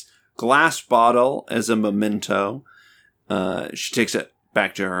this glass bottle as a memento. She takes it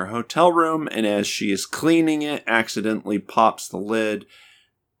back to her hotel room, and as she is cleaning it, accidentally pops the lid,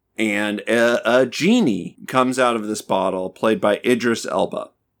 and a genie comes out of this bottle, played by Idris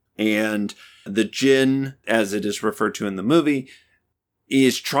Elba. And the djinn, as it is referred to in the movie,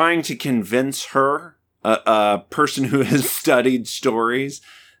 is trying to convince her, a person who has studied stories,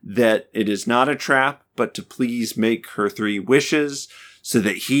 that it is not a trap, but to please make her 3 wishes, so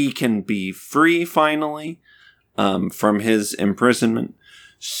that he can be free finally from his imprisonment.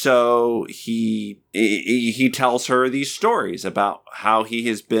 So he tells her these stories about how he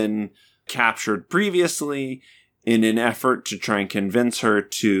has been captured previously in an effort to try and convince her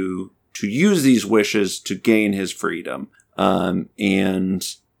to use these wishes to gain his freedom.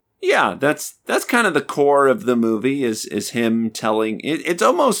 And yeah, that's kind of the core of the movie is him telling it. It's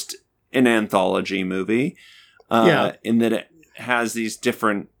almost an anthology movie in that it has these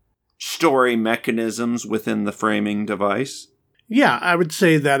different story mechanisms within the framing device. Yeah, I would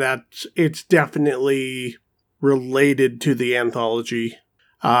say that it's definitely related to the anthology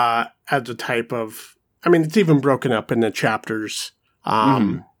as a type of... I mean, it's even broken up into chapters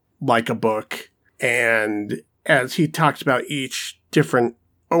like a book. And as he talks about each different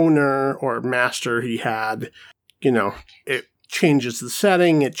owner or master he had, it changes the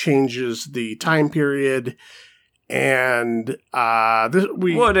setting, it changes the time period, and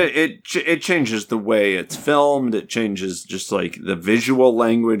it changes the way it's filmed. It changes just like the visual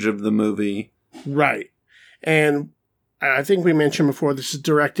language of the movie, right? And I think we mentioned before, this is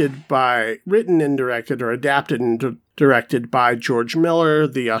written and directed, or adapted and directed by George Miller,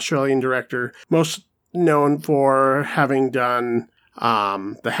 the Australian director, most known for having done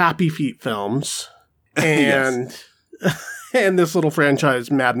the Happy Feet films and and this little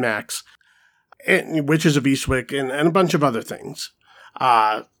franchise, Mad Max, and Witches of Eastwick, and a bunch of other things.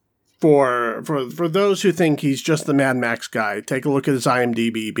 For those who think he's just the Mad Max guy, take a look at his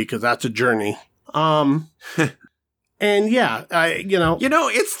IMDb, because that's a journey. And yeah,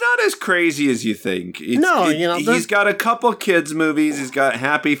 it's not as crazy as you think. He's got a couple kids movies. He's got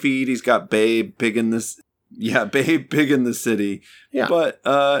Happy Feet. He's got Babe, Big in the City. Yeah, but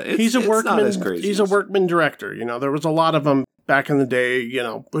he's a workman. Not as crazy. He's a workman director. There was a lot of them back in the day.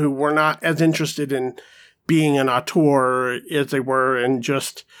 Who were not as interested in being an auteur as they were in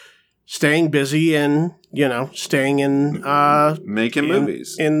just staying busy and staying in making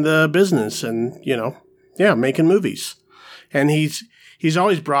movies in the business and making movies. And he's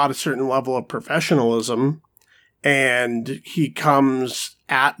always brought a certain level of professionalism, and he comes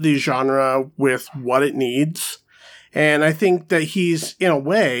at the genre with what it needs. And I think that he's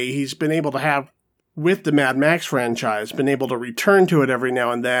been able to have, with the Mad Max franchise, been able to return to it every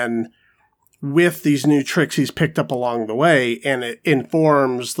now and then with these new tricks he's picked up along the way, and it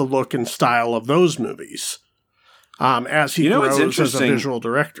informs the look and style of those movies as he grows as a visual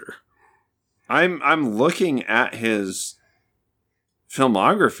director. I'm looking at his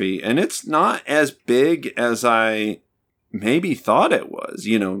filmography, and it's not as big as I maybe thought it was.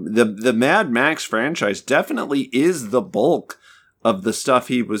 The Mad Max franchise definitely is the bulk of the stuff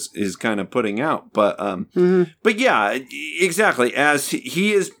he is kind of putting out, but yeah, exactly. As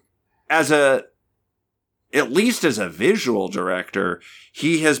he is, at least as a visual director,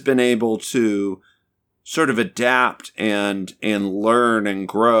 he has been able to sort of adapt and learn and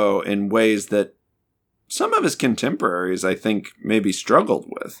grow in ways that some of his contemporaries, I think, maybe struggled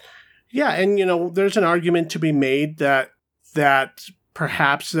with. Yeah, and there's an argument to be made that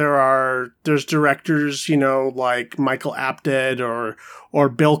perhaps there's directors, like Michael Apted or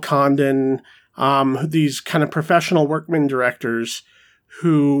Bill Condon, these kind of professional workman directors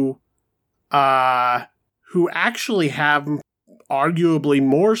who actually have arguably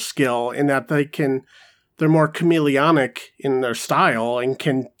more skill in that they're more chameleonic in their style and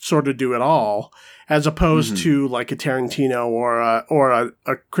can sort of do it all, as opposed to like a Tarantino or a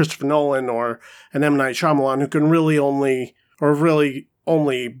Christopher Nolan or an M. Night Shyamalan, who can really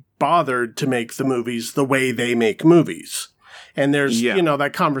only bothered to make the movies the way they make movies. And there's,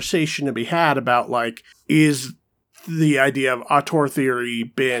 that conversation to be had about, like, is the idea of auteur theory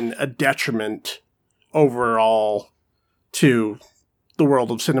been a detriment overall to the world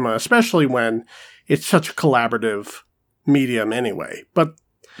of cinema, especially when it's such a collaborative medium anyway. But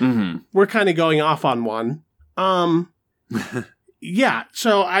we're kind of going off on one. Yeah,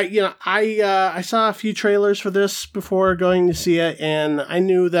 so I saw a few trailers for this before going to see it, and I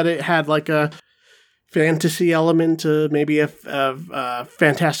knew that it had like a fantasy element, maybe a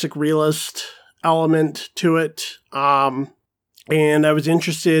fantastic realist element to it. And I was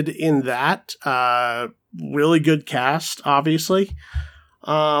interested in that. Really good cast, obviously.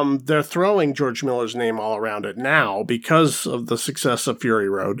 They're throwing George Miller's name all around it now because of the success of Fury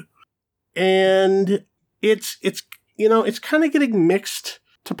Road. And it's kind of getting mixed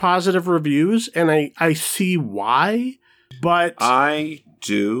to positive reviews, and I see why, but I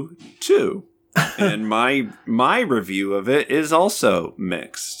do too. And my review of it is also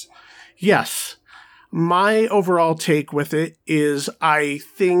mixed. Yes. My overall take with it is I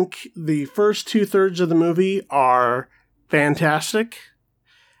think the first 2/3 of the movie are fantastic.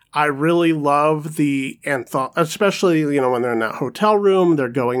 I really love the especially, when they're in that hotel room, they're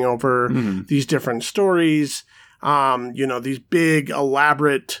going over these different stories, these big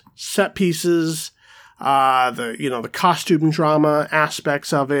elaborate set pieces, the costume drama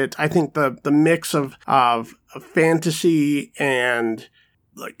aspects of it. I think the mix of fantasy and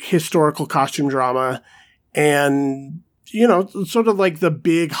like historical costume drama and, sort of like the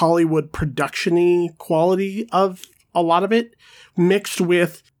big Hollywood production-y quality of a lot of it mixed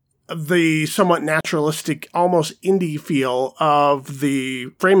with the somewhat naturalistic, almost indie feel of the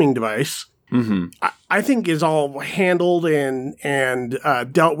framing device, I think is all handled and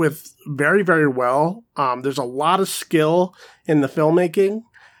dealt with very, very well. There's a lot of skill in the filmmaking,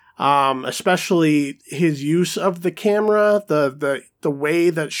 especially his use of the camera, the way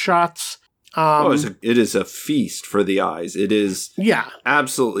that shots. It is a feast for the eyes. It is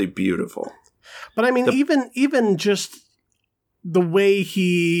absolutely beautiful. But I mean, even just the way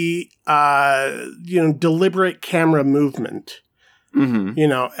he, deliberate camera movement,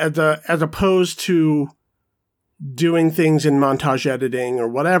 as opposed to doing things in montage editing or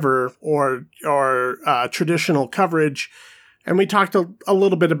whatever, or traditional coverage, And we talked a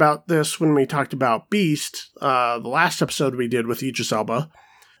little bit about this when we talked about Beast, the last episode we did with Idris Elba.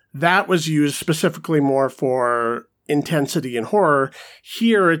 That was used specifically more for intensity and horror.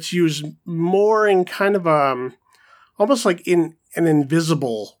 Here, it's used more in kind of almost like in an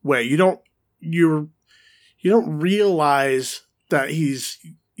invisible way. You don't realize that he's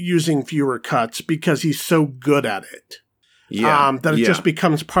using fewer cuts because he's so good at it. Yeah, that it just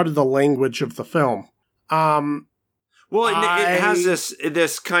becomes part of the language of the film. Well, it has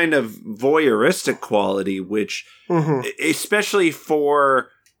this kind of voyeuristic quality, which, especially for,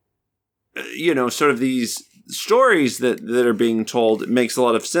 sort of these stories that are being told, it makes a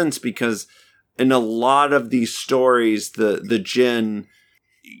lot of sense because in a lot of these stories, the jinn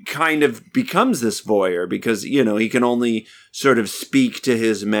kind of becomes this voyeur because, he can only sort of speak to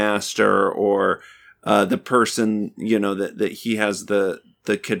his master or the person, that he has the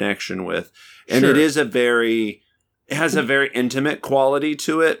connection with. And Sure. it has a very intimate quality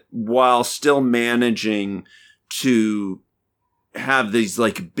to it while still managing to have these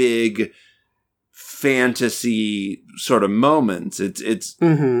like big fantasy sort of moments. It's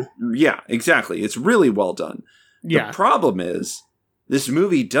yeah, exactly. It's really well done. Yeah. The problem is this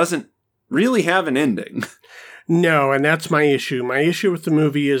movie doesn't really have an ending. No, and that's my issue. My issue with the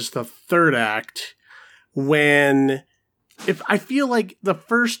movie is the third act if I feel like the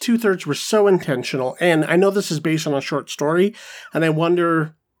first 2/3 were so intentional, and I know this is based on a short story, and I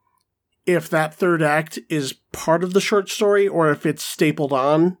wonder if that third act is part of the short story or if it's stapled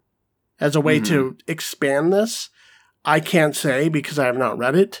on as a way to expand this. I can't say because I have not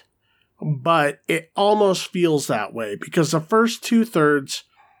read it, but it almost feels that way because the first 2/3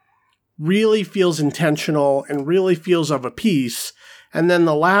 really feels intentional and really feels of a piece. And then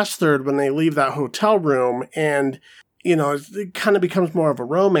the last third, when they leave that hotel room and, it kind of becomes more of a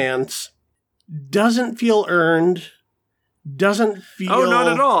romance, doesn't feel earned, doesn't feel... Oh, not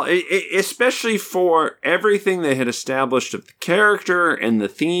at all. Especially for everything they had established of the character and the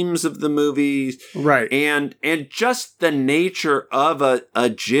themes of the movies. Right. And just the nature of a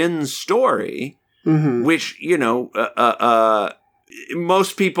jinn story, which,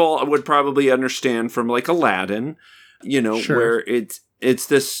 most people would probably understand from like Aladdin, Sure. where it's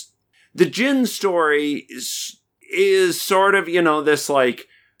this, the jinn story is sort of, this like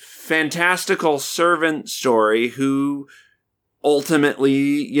fantastical servant story who ultimately,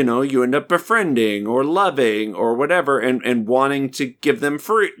 you end up befriending or loving or whatever and wanting to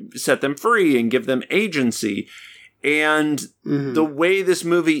set them free and give them agency. And the way this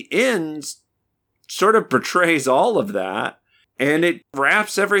movie ends sort of portrays all of that. And it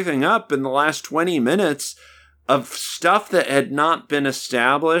wraps everything up in the last 20 minutes of stuff that had not been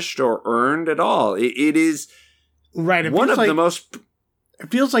established or earned at all. It is right. one of the most... It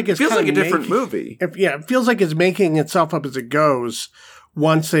feels like it's feels kind like of a different movie. It feels like it's making itself up as it goes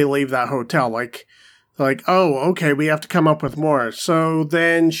once they leave that hotel. Like, oh, okay, we have to come up with more. So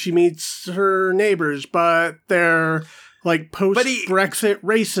then she meets her neighbors, but they're like post-Brexit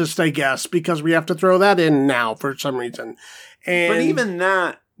racist, I guess, because we have to throw that in now for some reason. And but even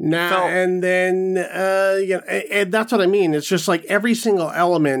that... and then, and that's what I mean. It's just like every single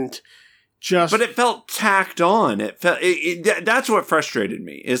element just... But it felt tacked on. That's what frustrated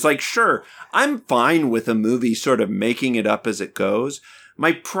me. It's like, sure, I'm fine with a movie sort of making it up as it goes.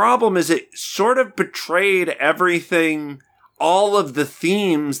 My problem is it sort of betrayed everything, all of the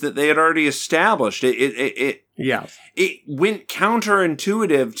themes that they had already established. It went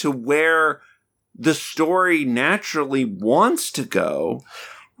counterintuitive to where the story naturally wants to go.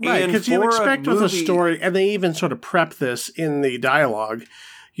 Right, because you expect with a story, and they even sort of prep this in the dialogue,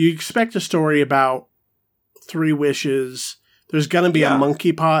 you expect a story about 3 wishes. There's going to be a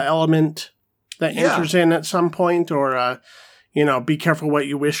monkey paw element that enters in at some point, or be careful what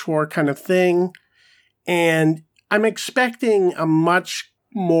you wish for kind of thing. And I'm expecting a much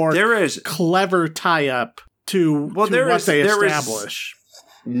more clever tie-up to what they establish.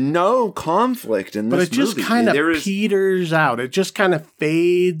 No conflict in this movie. But it just kind of peters out. It just kind of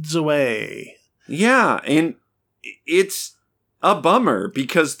fades away. Yeah, and it's a bummer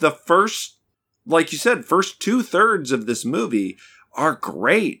because the first, like you said, first 2/3 of this movie are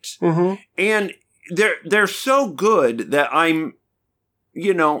great. And they're so good that I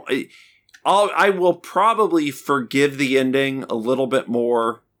will probably forgive the ending a little bit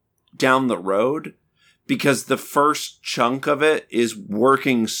more down the road. Because the first chunk of it is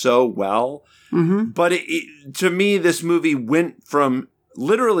working so well. But to me, this movie went from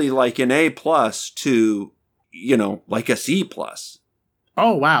literally like an A+ to, like a C+.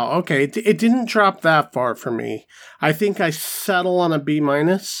 Oh, wow. Okay. It didn't drop that far for me. I think I settle on a B-.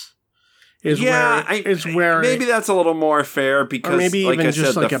 is where maybe that's a little more fair because, or maybe like even I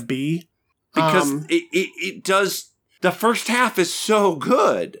just said, like a B. Because it does. The first half is so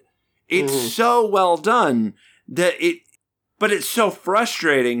good. It's so well done but it's so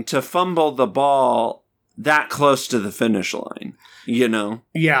frustrating to fumble the ball that close to the finish line, you know?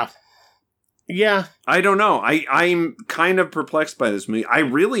 Yeah. Yeah. I don't know. I'm kind of perplexed by this movie. I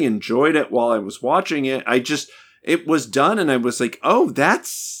really enjoyed it while I was watching it. It was done and I was like, oh,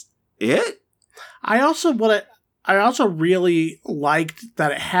 that's it? I also really liked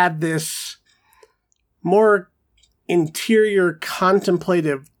that it had this more interior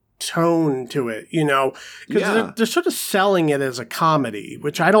contemplative tone to it, you know, because they're sort of selling it as a comedy,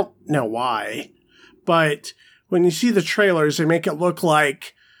 which I don't know why, but when you see the trailers, they make it look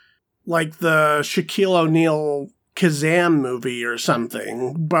like the Shaquille O'Neal Kazam movie or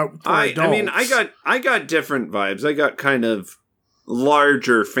something, but for adults. I mean, I got different vibes. I got kind of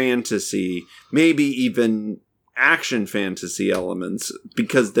larger fantasy, maybe even action fantasy elements,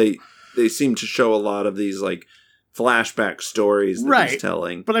 because they seem to show a lot of these like flashback stories that he's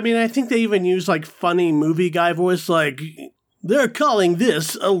telling. But I mean, I think they even use like funny movie guy voice, like, they're calling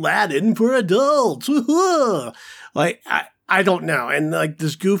this Aladdin for adults. Like, I don't know. And like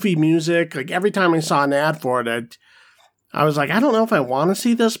this goofy music, like every time I saw an ad for it, I was like, I don't know if I want to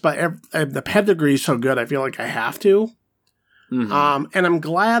see this, but the pedigree is so good, I feel like I have to. Mm-hmm. And I'm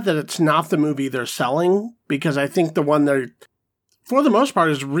glad that it's not the movie they're selling, because I think the one they're, for the most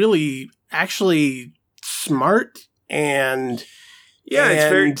part, is really actually smart and it's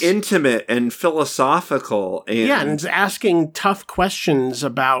very intimate and philosophical, and it's asking tough questions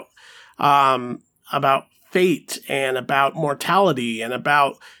about fate and about mortality and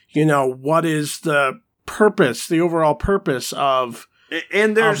about, you know, what is the purpose, the overall purpose of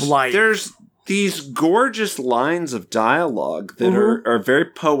life. There's these gorgeous lines of dialogue that are very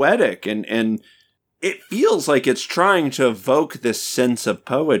poetic, and it feels like it's trying to evoke this sense of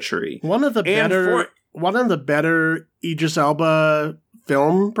poetry. One of the better Idris Elba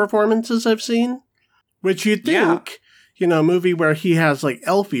film performances I've seen, which you'd think, you know, a movie where he has like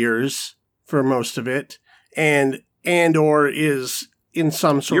elf ears for most of it, or is in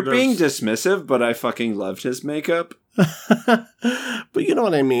some sort You're being dismissive, but I fucking loved his makeup. But you know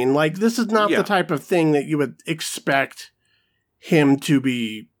what I mean? Like, this is not the type of thing that you would expect him to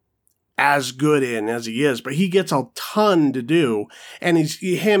be as good in as he is, but he gets a ton to do, and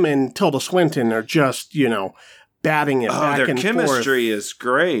him and Tilda Swinton are just, you know, batting it back and forth. Their chemistry is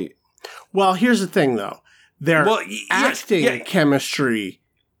great. Well, here's the thing, though. Their acting chemistry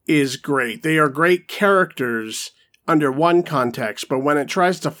is great. They are great characters under one context, but when it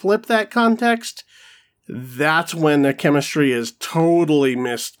tries to flip that context, that's when the chemistry is totally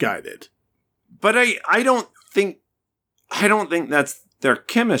misguided. But I don't think that's their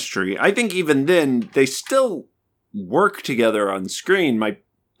chemistry. I think even then they still work together on screen.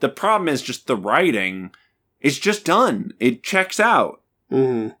 The problem is just the writing. It's just done. It checks out.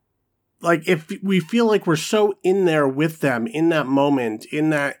 Mm-hmm. Like, if we feel like we're so in there with them in that moment, in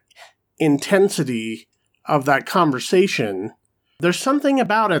that intensity of that conversation, there's something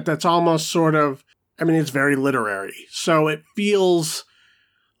about it that's almost sort of, I mean, it's very literary. So it feels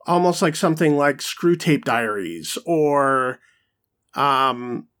almost like something like Screwtape Diaries or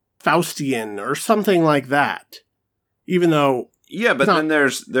Faustian or something like that. Even though... Yeah, but then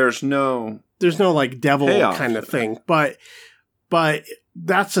there's no... There's no, like, devil kind of thing. But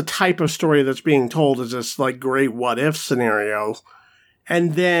that's a type of story that's being told as this, like, great what-if scenario.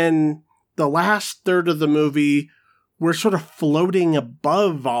 And then the last third of the movie, we're sort of floating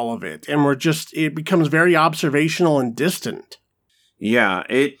above all of it. And it becomes very observational and distant. Yeah,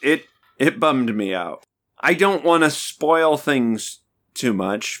 it bummed me out. I don't want to spoil things too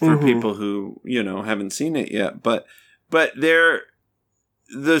much for people who, you know, haven't seen it yet. But the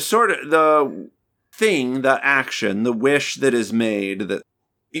action, the wish that is made that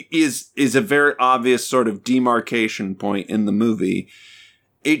is a very obvious sort of demarcation point in the movie.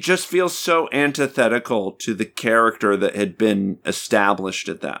 It just feels so antithetical to the character that had been established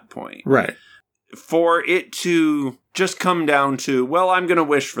at that point. Right. For it to just come down to, well, I'm going to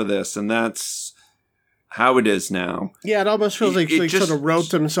wish for this, and that's how it is now. Yeah, it almost feels like they sort of wrote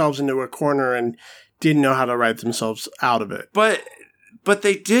themselves into a corner and didn't know how to write themselves out of it. But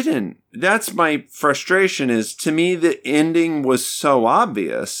they didn't. That's my frustration, is, to me, the ending was so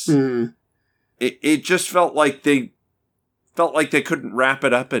obvious. Mm. It just felt like they couldn't wrap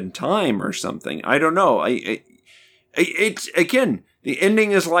it up in time or something. I don't know. It's again, the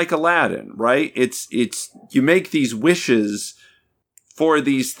ending is like Aladdin, right? It's you make these wishes for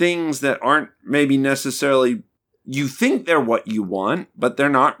these things that aren't maybe necessarily you think they're what you want, but they're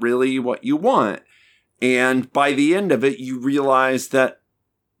not really what you want. And by the end of it, you realize that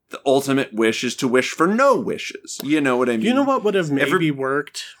the ultimate wish is to wish for no wishes. You know what I mean? You know what would have maybe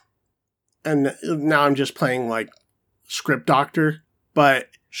worked? And now I'm just playing like script doctor, but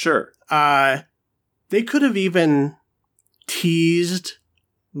sure. They could have even teased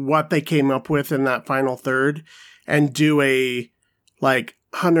what they came up with in that final third and do a like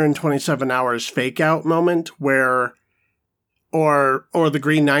 127 hours fake out moment where, or the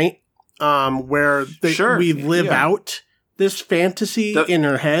Green Knight, where we live out this fantasy in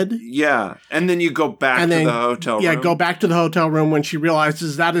her head. Yeah. And then you go back to the hotel room. Yeah, go back to the hotel room when she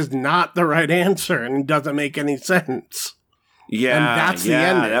realizes that is not the right answer and it doesn't make any sense. Yeah. And that's the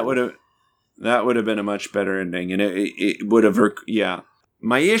ending. That would have been a much better ending. And it would have,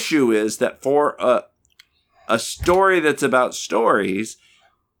 My issue is that for a story that's about stories,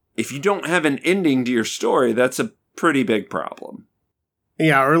 if you don't have an ending to your story, that's a pretty big problem.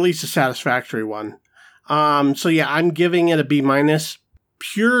 Yeah, or at least a satisfactory one. So yeah, I'm giving it a B-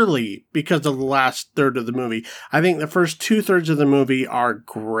 purely because of the last third of the movie. I think the first 2/3 of the movie are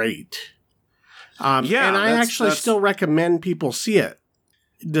great. And I actually still recommend people see it.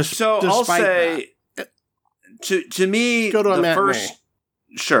 I'll say, to me, go to a matinee.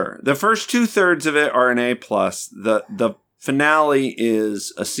 The first 2/3 of it are an A+. The finale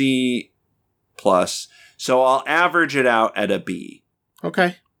is a C+. So I'll average it out at a B.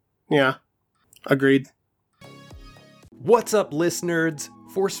 Okay. Yeah. Agreed. What's up, list nerds?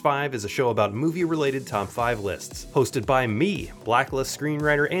 Force 5 is a show about movie-related top 5 lists, hosted by me, Blacklist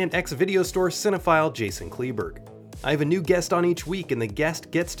screenwriter and ex-video store cinephile Jason Kleberg. I have a new guest on each week, and the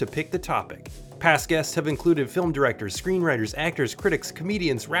guest gets to pick the topic. Past guests have included film directors, screenwriters, actors, critics,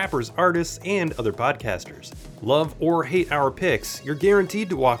 comedians, rappers, artists, and other podcasters. Love or hate our picks, you're guaranteed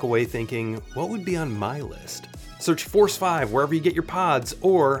to walk away thinking, what would be on my list? Search Force 5 wherever you get your pods,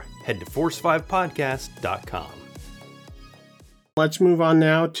 or head to force5podcast.com. Let's move on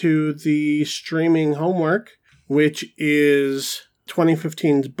now to the streaming homework, which is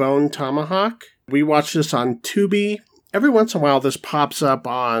 2015's Bone Tomahawk. We watched this on Tubi. Every once in a while, this pops up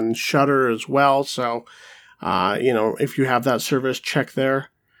on Shudder as well. So, if you have that service, check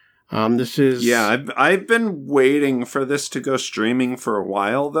there. This is... Yeah, I've been waiting for this to go streaming for a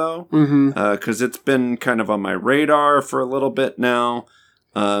while, though. Because it's been kind of on my radar for a little bit now.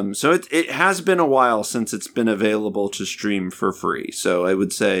 So it has been a while since it's been available to stream for free. So I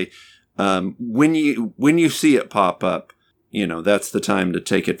would say when you see it pop up, that's the time to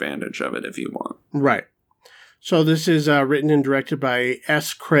take advantage of it if you want. Right. So this is written and directed by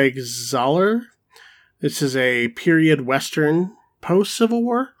S. Craig Zahler. This is a period Western post-Civil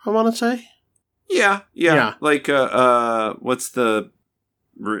War, I want to say. Yeah. Like, what's the...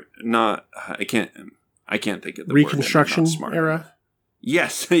 I can't think of the Reconstruction era?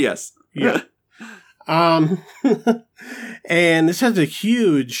 Yes. Yeah. And this has a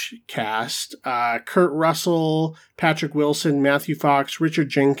huge cast. Kurt Russell, Patrick Wilson, Matthew Fox, Richard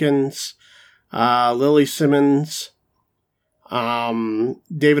Jenkins, Lily Simmons.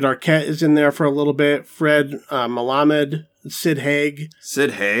 David Arquette is in there for a little bit. Fred Malamed, Sid Haig.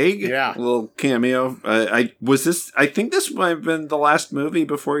 Yeah. A little cameo. I think this might have been the last movie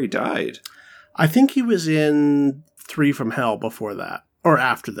before he died. I think he was in 3 from Hell before that. Or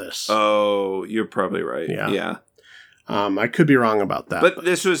after this. Oh, you're probably right. Yeah. I could be wrong about that. But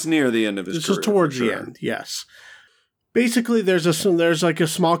this was near the end of his career. This was towards the end, yes. Basically, there's like a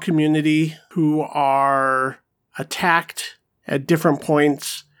small community who are attacked at different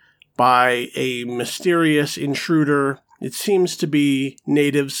points by a mysterious intruder. It seems to be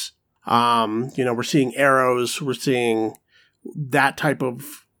natives. We're seeing arrows. We're seeing that type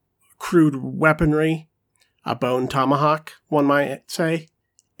of crude weaponry. A bone tomahawk, one might say.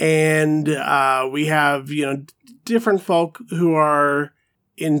 And we have, different folk who are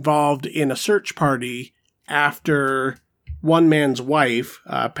involved in a search party after one man's wife,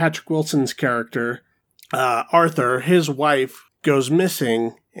 Patrick Wilson's character, Arthur, his wife goes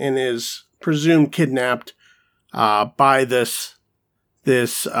missing and is presumed kidnapped by this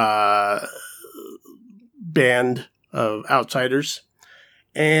band of outsiders.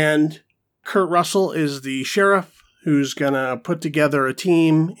 And Kurt Russell is the sheriff who's going to put together a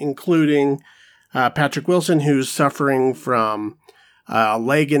team, including Patrick Wilson, who's suffering from a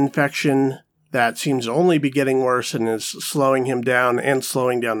leg infection that seems to only be getting worse and is slowing him down and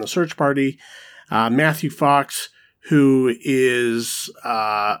slowing down the search party. Matthew Fox, who is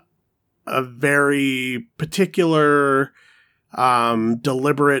a very particular,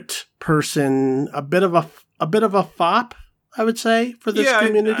 deliberate person, a bit of a fop, I would say, for this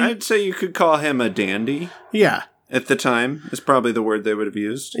community. I'd say you could call him a dandy. Yeah. at the time is probably the word they would have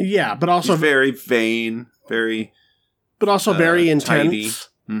used. Yeah, but also He's very vain, very... But also very intense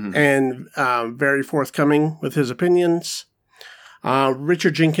Mm-hmm. and very forthcoming with his opinions.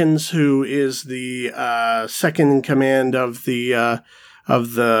 Richard Jenkins, who is the second in command of the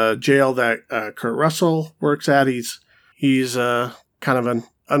jail that Kurt Russell works at, he's kind of an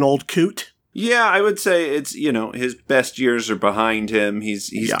old coot. Yeah, I would say it's, his best years are behind him.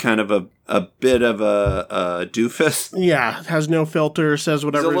 He's kind of a bit of a doofus. Yeah, has no filter, says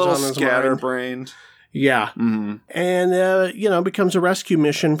whatever is on his mind. He's a little scatterbrained. Yeah. Mm-hmm. And, becomes a rescue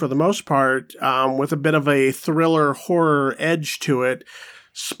mission for the most part, with a bit of a thriller horror edge to it.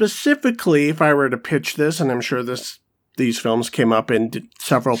 Specifically, if I were to pitch this, and I'm sure these films came up in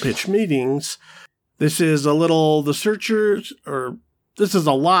several pitch meetings, this is a lot The Searchers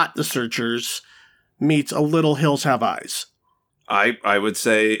meets a little Hills Have Eyes. I would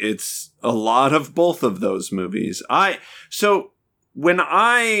say it's a lot of both of those movies.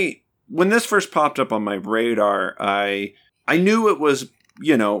 When this first popped up on my radar, I knew it was,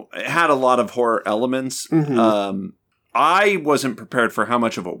 it had a lot of horror elements. Mm-hmm. I wasn't prepared for how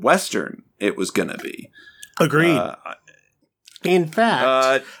much of a Western it was going to be. Agreed. In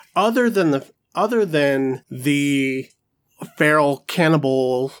fact, other than the feral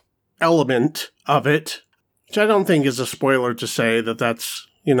cannibal element of it, which I don't think is a spoiler to say that that's,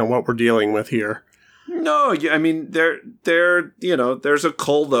 what we're dealing with here. No, I mean, there's a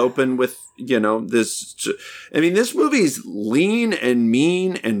cold open with, this. I mean, this movie's lean and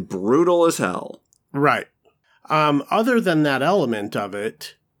mean and brutal as hell. Right. Other than that element of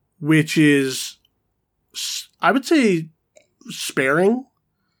it, which is, I would say, sparing,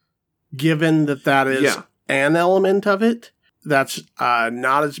 given that is an element of it, that's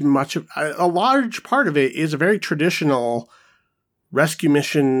not as much of a large part of it is a very traditional rescue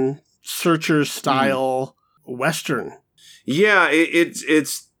mission Searchers style Western. Yeah,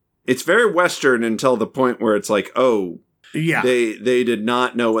 it's very Western until the point where it's like, oh, yeah, they did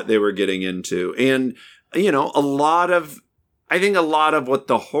not know what they were getting into. And, I think a lot of what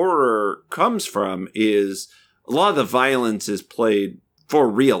the horror comes from is a lot of the violence is played for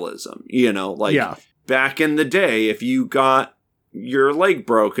realism, back in the day, if you got your leg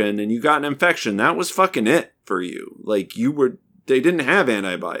broken and you got an infection, that was fucking it for you. Like they didn't have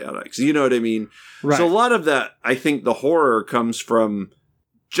antibiotics. You know what I mean? Right. So a lot of that, I think the horror comes from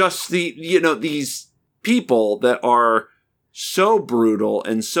just these people that are so brutal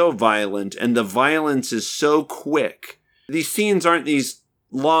and so violent, and the violence is so quick. These scenes aren't these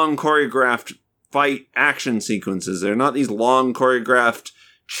long choreographed fight action sequences. They're not these long choreographed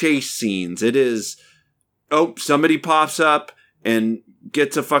chase scenes. It is, somebody pops up and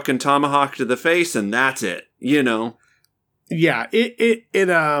gets a fucking tomahawk to the face, and that's it. Yeah, it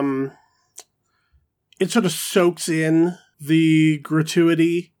sort of soaks in the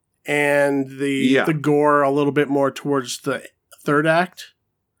gratuity and the gore a little bit more towards the third act.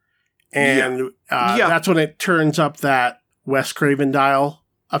 And that's when it turns up that Wes Craven dial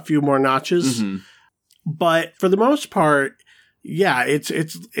a few more notches. Mm-hmm. But for the most part,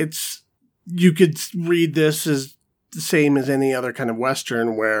 it's you could read this as the same as any other kind of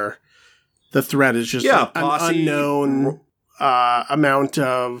Western where the threat is just an unknown amount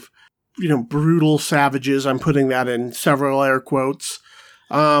of, brutal savages. I'm putting that in several air quotes.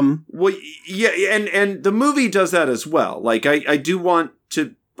 And the movie does that as well. Like, I do want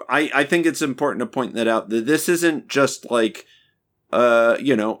to, I think it's important to point that out, that this isn't just like,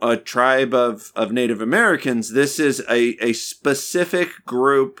 a tribe of Native Americans. This is a specific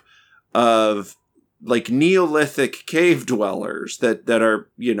group of like Neolithic cave dwellers that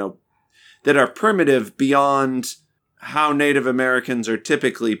are primitive beyond how Native Americans are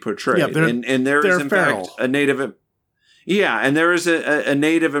typically portrayed. Yeah, and there is in feral. Fact a Native... Yeah, and there is a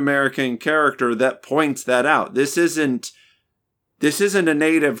Native American character that points that out. This isn't a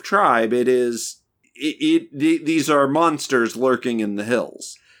native tribe. It is... these are monsters lurking in the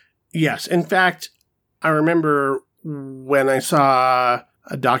hills. Yes. In fact, I remember when I saw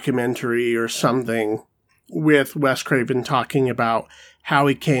a documentary or something with Wes Craven talking about how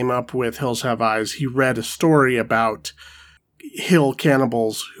he came up with Hills Have Eyes. He read a story about hill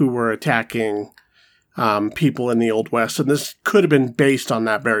cannibals who were attacking people in the Old West, and this could have been based on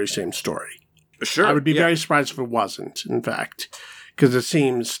that very same story. Sure. I would be very surprised if it wasn't, in fact, because it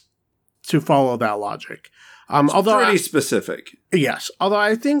seems to follow that logic. Although pretty specific. Yes. Although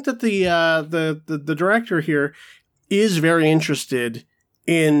I think that the director here is very interested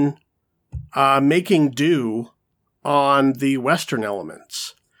in making do on the Western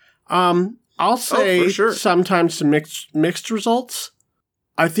elements. I'll say sometimes some mixed results.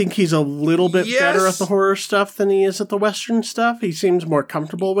 I think he's a little bit Yes. better at the horror stuff than he is at the Western stuff. He seems more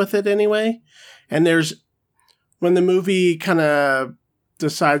comfortable with it anyway. And when the movie kind of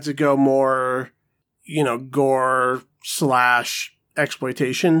decides to go more, gore /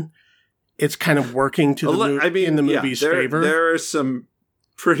 exploitation, it's kind of working to in the movie's favor. There are some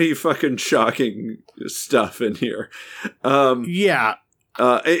pretty fucking shocking stuff in here. Yeah.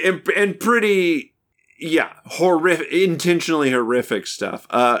 And pretty, horrific, intentionally horrific stuff.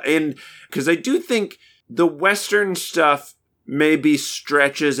 And because I do think the Western stuff maybe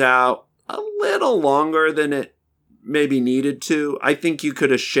stretches out a little longer than it maybe needed to. I think you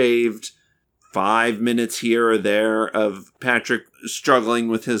could have shaved 5 minutes here or there of Patrick struggling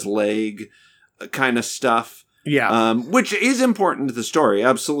with his leg kind of stuff. Yeah. Which is important to the story,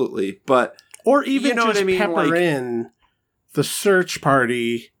 absolutely. But or even just pepper like, in the search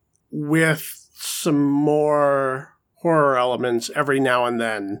party with some more horror elements every now and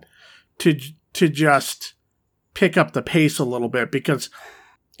then to just pick up the pace a little bit. Because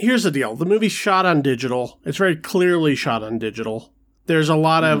here's the deal. The movie's shot on digital. It's very clearly shot on digital. There's a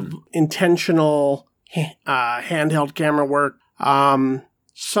lot of intentional handheld camera work.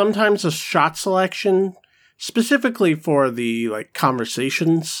 Sometimes the shot selection, specifically for the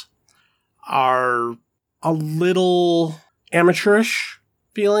conversations, are a little amateurish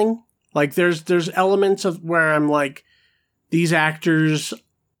feeling. Like there's elements of where I'm like, these actors,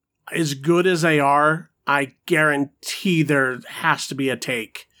 as good as they are, I guarantee there has to be a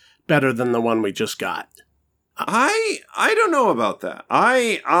take better than the one we just got. I don't know about that.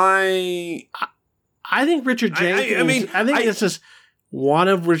 I think Richard Jenkins. I think this is one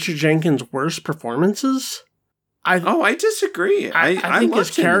of Richard Jenkins' worst performances. I disagree. I think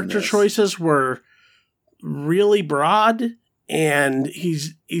his character choices were really broad, and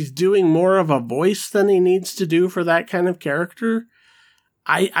he's doing more of a voice than he needs to do for that kind of character.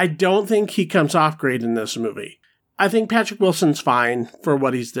 I don't think he comes off great in this movie. I think Patrick Wilson's fine for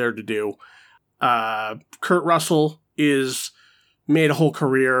what he's there to do. Kurt Russell is made a whole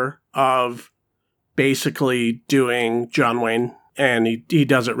career of basically doing John Wayne, and he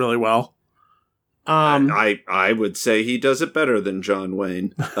does it really well. I would say he does it better than John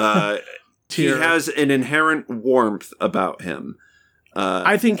Wayne. He has an inherent warmth about him.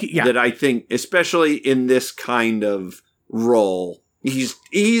 I think that I think, especially in this kind of role,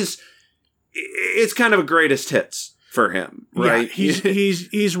 it's kind of a greatest hits for him, right? Yeah,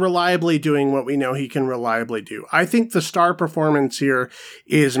 he's reliably doing what we know he can reliably do. I think the star performance here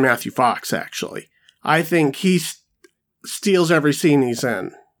is Matthew Fox, actually. I think he steals every scene he's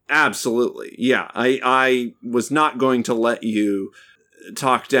in. Absolutely. Yeah. I was not going to let you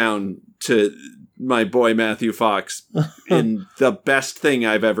talk down to my boy Matthew Fox in the best thing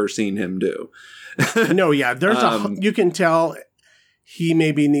I've ever seen him do. No, yeah. There's you can tell he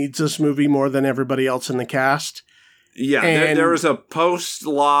maybe needs this movie more than everybody else in the cast. Yeah, there was a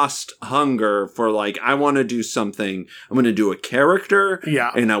post-Lost hunger for I want to do something. I'm going to do a character,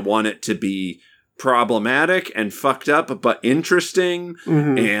 and I want it to be problematic and fucked up, but interesting,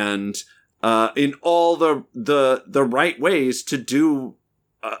 and in all the right ways to do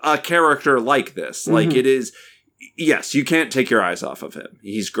a character like this. Like it is, yes, you can't take your eyes off of him.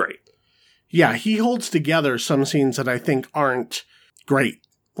 He's great. Yeah, he holds together some scenes that I think aren't great.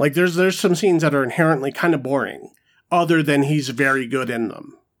 Like there's some scenes that are inherently kind of boring, other than he's very good in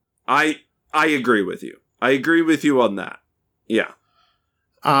them. I agree with you. I agree with you on that. Yeah.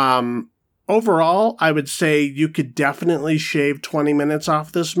 Overall, I would say you could definitely shave 20 minutes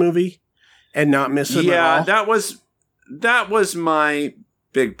off this movie and not miss it at all. Yeah, that was my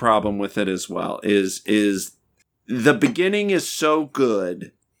big problem with it as well. Is the beginning is so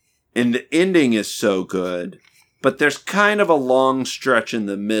good and the ending is so good, but there's kind of a long stretch in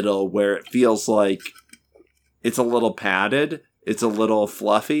the middle where it feels like it's a little padded. It's a little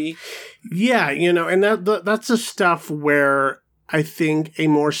fluffy. Yeah, and that's the stuff where I think a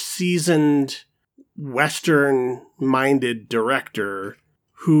more seasoned Western-minded director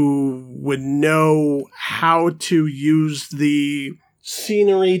who would know how to use the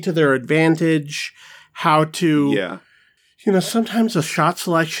scenery to their advantage, how to... Yeah. Sometimes the shot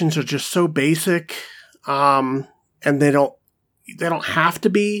selections are just so basic, and they don't have to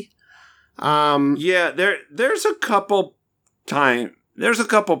be. There's a couple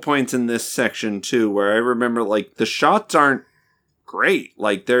points in this section too where I remember the shots aren't great.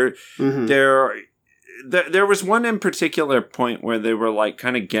 There was one in particular point where they were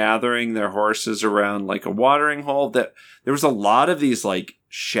kind of gathering their horses around a watering hole, that there was a lot of these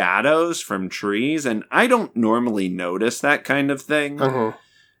shadows from trees, and I don't normally notice that kind of thing.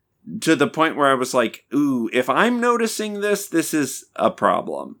 to the point where I was like, ooh, if I'm noticing this, this is a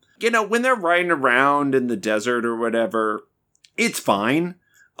problem. You know, when they're riding around in the desert or whatever, it's fine.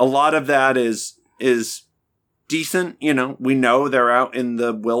 A lot of that is decent. You know, we know they're out in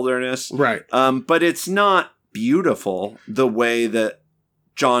the wilderness. Right. But it's not beautiful the way that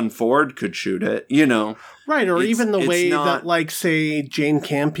John Ford could shoot it, you know. Right, or even the way not, that, like, say, Jane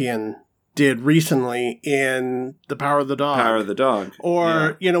Campion did recently in The Power of the Dog. Power of the Dog.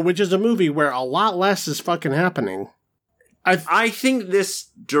 Or, you know, which is a movie where a lot less is fucking happening. I think this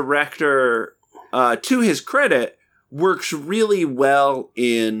director, to his credit, works really well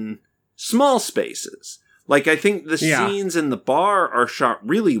in small spaces. Like, I think the scenes in the bar are shot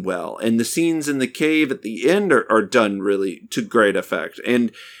really well, and the scenes in the cave at the end are done really to great effect.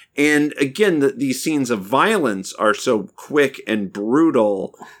 And again, these scenes of violence are so quick and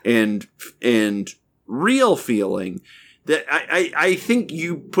brutal and real feeling that I think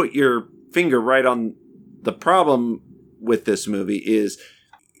you put your finger right on the problem with this movie is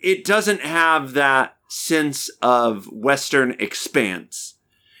it doesn't have that sense of Western expanse.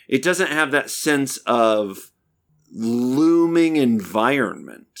 It doesn't have that sense of looming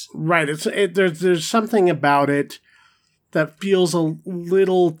environment. Right. There's something about it that feels a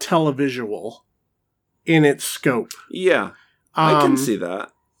little televisual in its scope. Yeah, I can see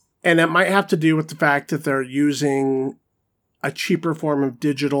that. And it might have to do with the fact that they're using a cheaper form of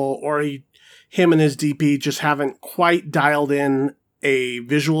digital, or him and his DP just haven't quite dialed in a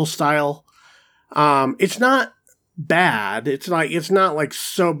visual style. It's not bad. It's not like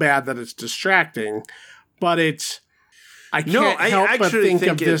so bad that it's distracting, but I can't help but think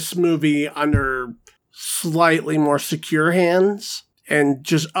of this movie under slightly more secure hands and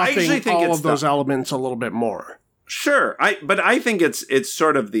just upping all of those elements a little bit more. Sure. But I think it's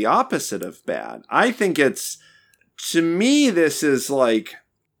sort of the opposite of bad. I think to me, this is like,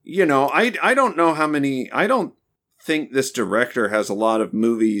 you know, I don't know how many, I don't think this director has a lot of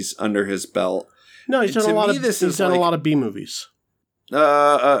movies under his belt. No, he's done a lot of B movies.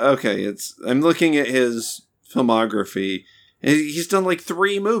 Okay, I'm looking at his filmography. He's done like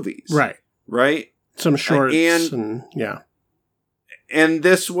 3 movies. Right? Some shorts and yeah. And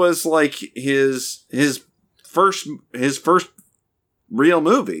this was like his first real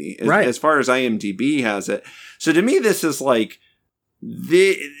movie, as far as IMDb has it. So to me, this is like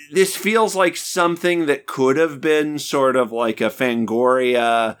this feels like something that could have been sort of like a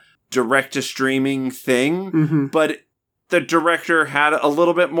Fangoria direct-to-streaming thing, but the director had a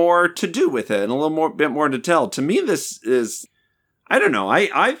little bit more to do with it and a little bit more to tell. To me, this is, I don't know,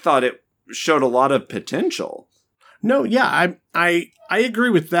 I thought it showed a lot of potential. No, yeah, I agree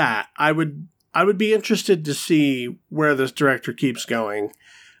with that. I would be interested to see where this director keeps going.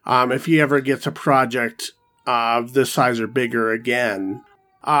 If he ever gets a project of this size or bigger again.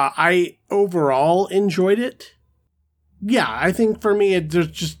 I overall enjoyed it. Yeah, I think for me,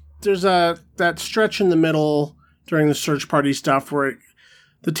 there's that stretch in the middle during the search party stuff where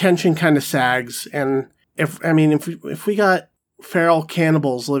the tension kind of sags. And if we got feral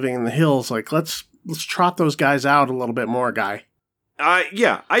cannibals living in the hills, like let's trot those guys out a little bit more, guy.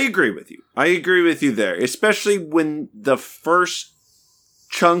 Yeah, I agree with you. I agree with you there, especially when the first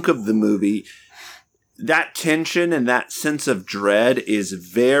chunk of the movie, that tension and that sense of dread is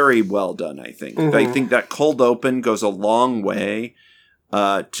very well done, I think. I think that cold open goes a long way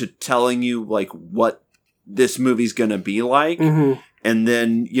to telling you like what this movie's going to be like. And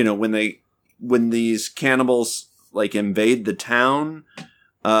then, you know, when these cannibals like invade the town,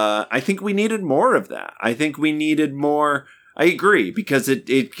 I think we needed more of that. I think we needed more. I agree, because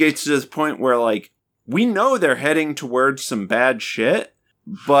it gets to this point where like we know they're heading towards some bad shit,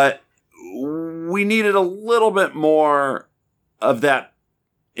 but we needed a little bit more of that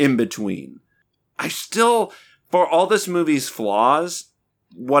in between. I still, for all this movie's flaws,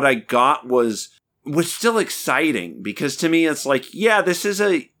 what I got was still exciting, because to me it's like, yeah, this is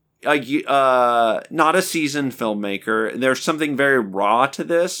not a seasoned filmmaker. There's something very raw to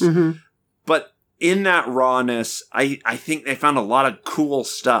this, but in that rawness, I think they found a lot of cool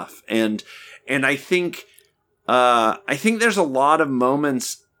stuff, and I think there's a lot of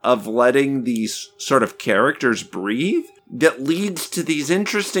moments of letting these sort of characters breathe that leads to these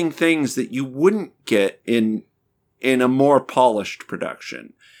interesting things that you wouldn't get in a more polished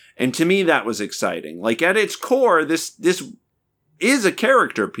production. And to me, that was exciting. Like, at its core, this is a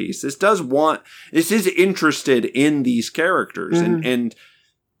character piece. This is interested in these characters and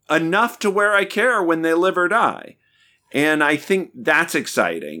enough to where I care when they live or die. And I think that's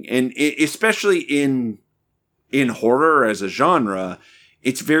exciting. And especially in horror as a genre,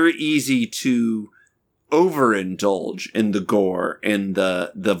 it's very easy to overindulge in the gore and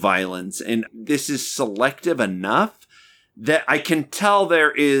the violence. And this is selective enough that I can tell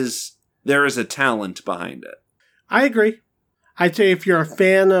there is a talent behind it. I agree. I'd say if you're a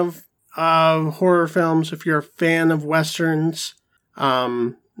fan of horror films, if you're a fan of Westerns,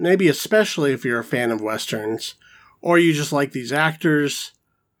 maybe especially if you're a fan of Westerns, or you just like these actors,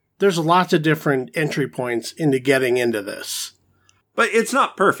 there's lots of different entry points into getting into this. But it's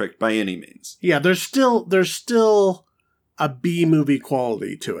not perfect by any means. Yeah, there's still a B movie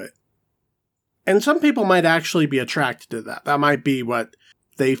quality to it. And some people might actually be attracted to that. That might be what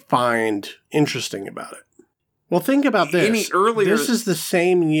they find interesting about it. Well, think about this. This is the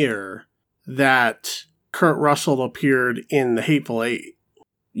same year that Kurt Russell appeared in The Hateful Eight.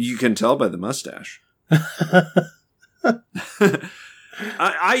 You can tell by the mustache.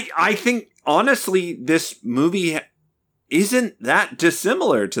 I think, honestly, this movie isn't that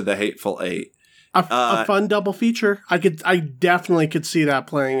dissimilar to The Hateful Eight. A fun double feature. I definitely could see that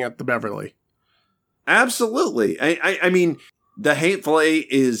playing at the Beverly. Absolutely. I mean, The Hateful Eight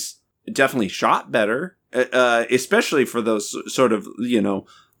is definitely shot better, especially for those sort of,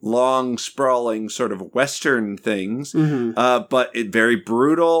 long, sprawling sort of Western things. Mm-hmm. But very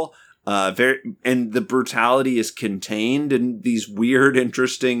brutal. And the brutality is contained in these weird,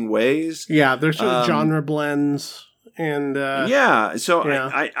 interesting ways. Yeah, there's some genre blends. And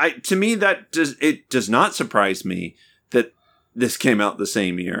I to me that does not surprise me that this came out the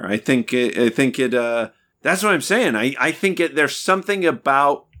same year. I think it that's what I'm saying. I think there's something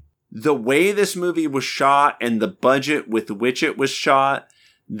about the way this movie was shot and the budget with which it was shot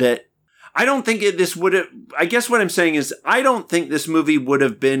that I don't think this would have. I guess what I'm saying is I don't think this movie would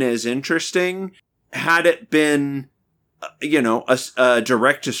have been as interesting had it been a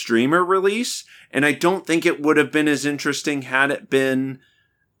direct to streamer release. And I don't think it would have been as interesting had it been,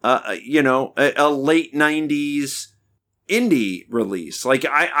 a late 90s indie release. Like,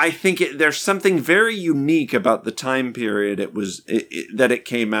 I think there's something very unique about the time period that it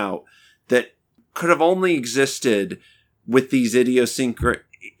came out that could have only existed with these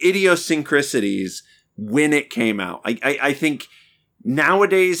idiosyncrasies when it came out. I think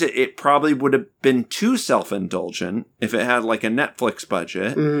nowadays it probably would have been too self-indulgent if it had like a Netflix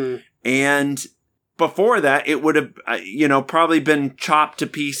budget. Mm. And before that, it would have, probably been chopped to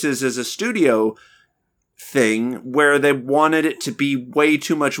pieces as a studio thing where they wanted it to be way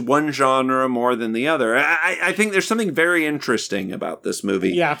too much one genre more than the other. I think there's something very interesting about this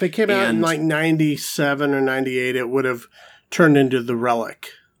movie. Yeah, if it came out in like 97 or 98, it would have turned into The Relic.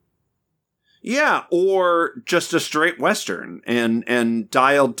 Yeah, or just a straight Western and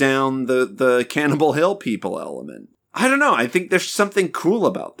dialed down the Cannibal Hill people element. I don't know. I think there's something cool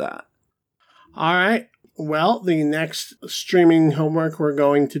about that. All right. Well, the next streaming homework we're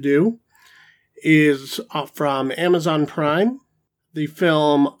going to do is from Amazon Prime, the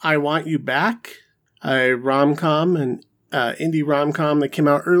film I Want You Back, a rom-com, an indie rom-com that came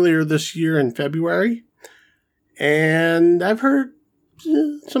out earlier this year in February. And I've heard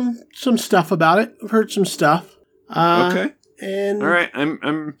some stuff about it. I've heard some stuff. Okay. And all right.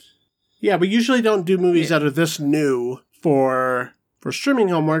 I'm. Yeah, we usually don't do movies that are this new for streaming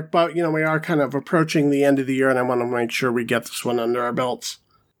homework, but, we are kind of approaching the end of the year, and I want to make sure we get this one under our belts.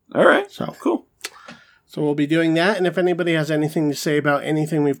 All right. So cool. So we'll be doing that, and if anybody has anything to say about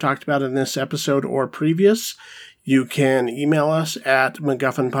anything we've talked about in this episode or previous, you can email us at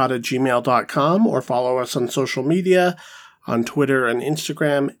MacGuffinPod@gmail.com or follow us on social media on Twitter and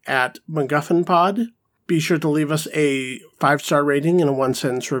Instagram at MacGuffinPod. Be sure to leave us a 5-star rating and a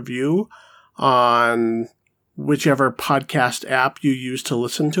 1-sentence review on whichever podcast app you use to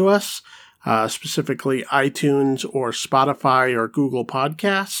listen to us, specifically iTunes or Spotify or Google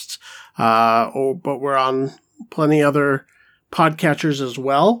Podcasts. But we're on plenty other podcatchers as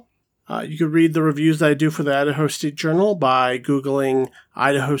well. You can read the reviews that I do for the Idaho State Journal by Googling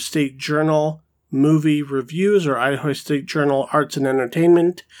Idaho State Journal movie reviews or Idaho State Journal Arts and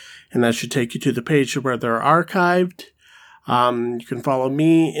Entertainment, and that should take you to the page where they're archived. You can follow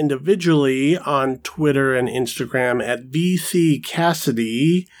me individually on Twitter and Instagram at VC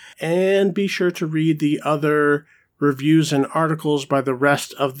Cassidy, and be sure to read the other reviews and articles by the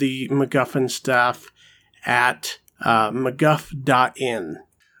rest of the MacGuffin staff at MacGuff.in.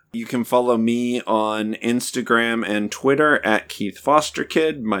 You can follow me on Instagram and Twitter at Keith Foster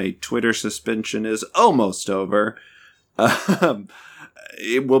Kid. My Twitter suspension is almost over.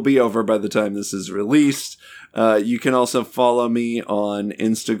 It will be over by the time this is released. You can also follow me on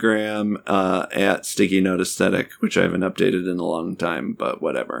Instagram at Sticky Note Aesthetic, which I haven't updated in a long time, but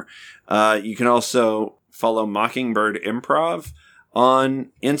whatever. You can also follow Mockingbird Improv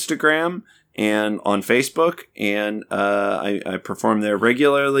on Instagram, and on Facebook, and I perform there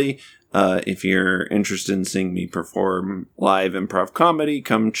regularly. If you're interested in seeing me perform live improv comedy,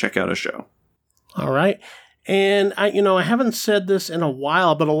 come check out a show. All right. And I haven't said this in a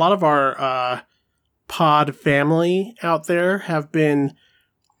while, but a lot of our pod family out there have been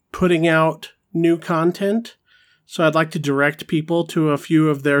putting out new content. So I'd like to direct people to a few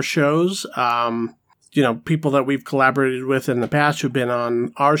of their shows. People that we've collaborated with in the past who've been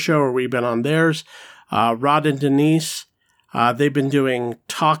on our show or we've been on theirs. Rod and Denise, they've been doing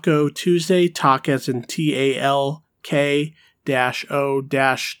Taco Tuesday, talk as in TALK-O-Tuesday.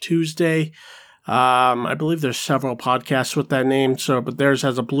 I believe there's several podcasts with that name, but theirs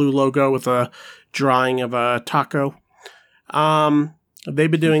has a blue logo with a drawing of a taco.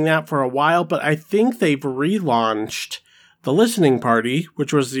 They've been doing that for a while, but I think they've relaunched The Listening Party,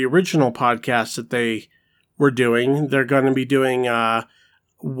 which was the original podcast that they were doing. They're going to be doing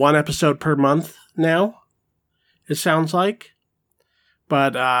one episode per month now, it sounds like.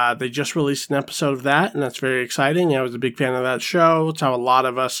 But they just released an episode of that, and that's very exciting. I was a big fan of that show. It's how a lot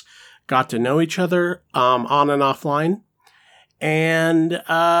of us got to know each other on and offline. And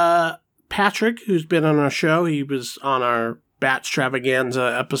Patrick, who's been on our show, he was on our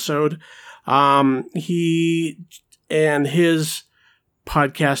Batstravaganza episode. He and his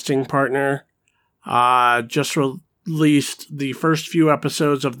podcasting partner just released the first few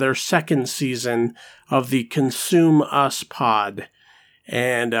episodes of their second season of the Consume Us pod.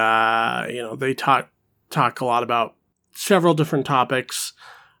 And, they talk a lot about several different topics.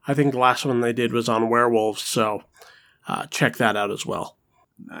 I think the last one they did was on werewolves, so check that out as well.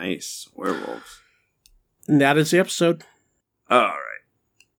 Nice. Werewolves. And that is the episode. All right.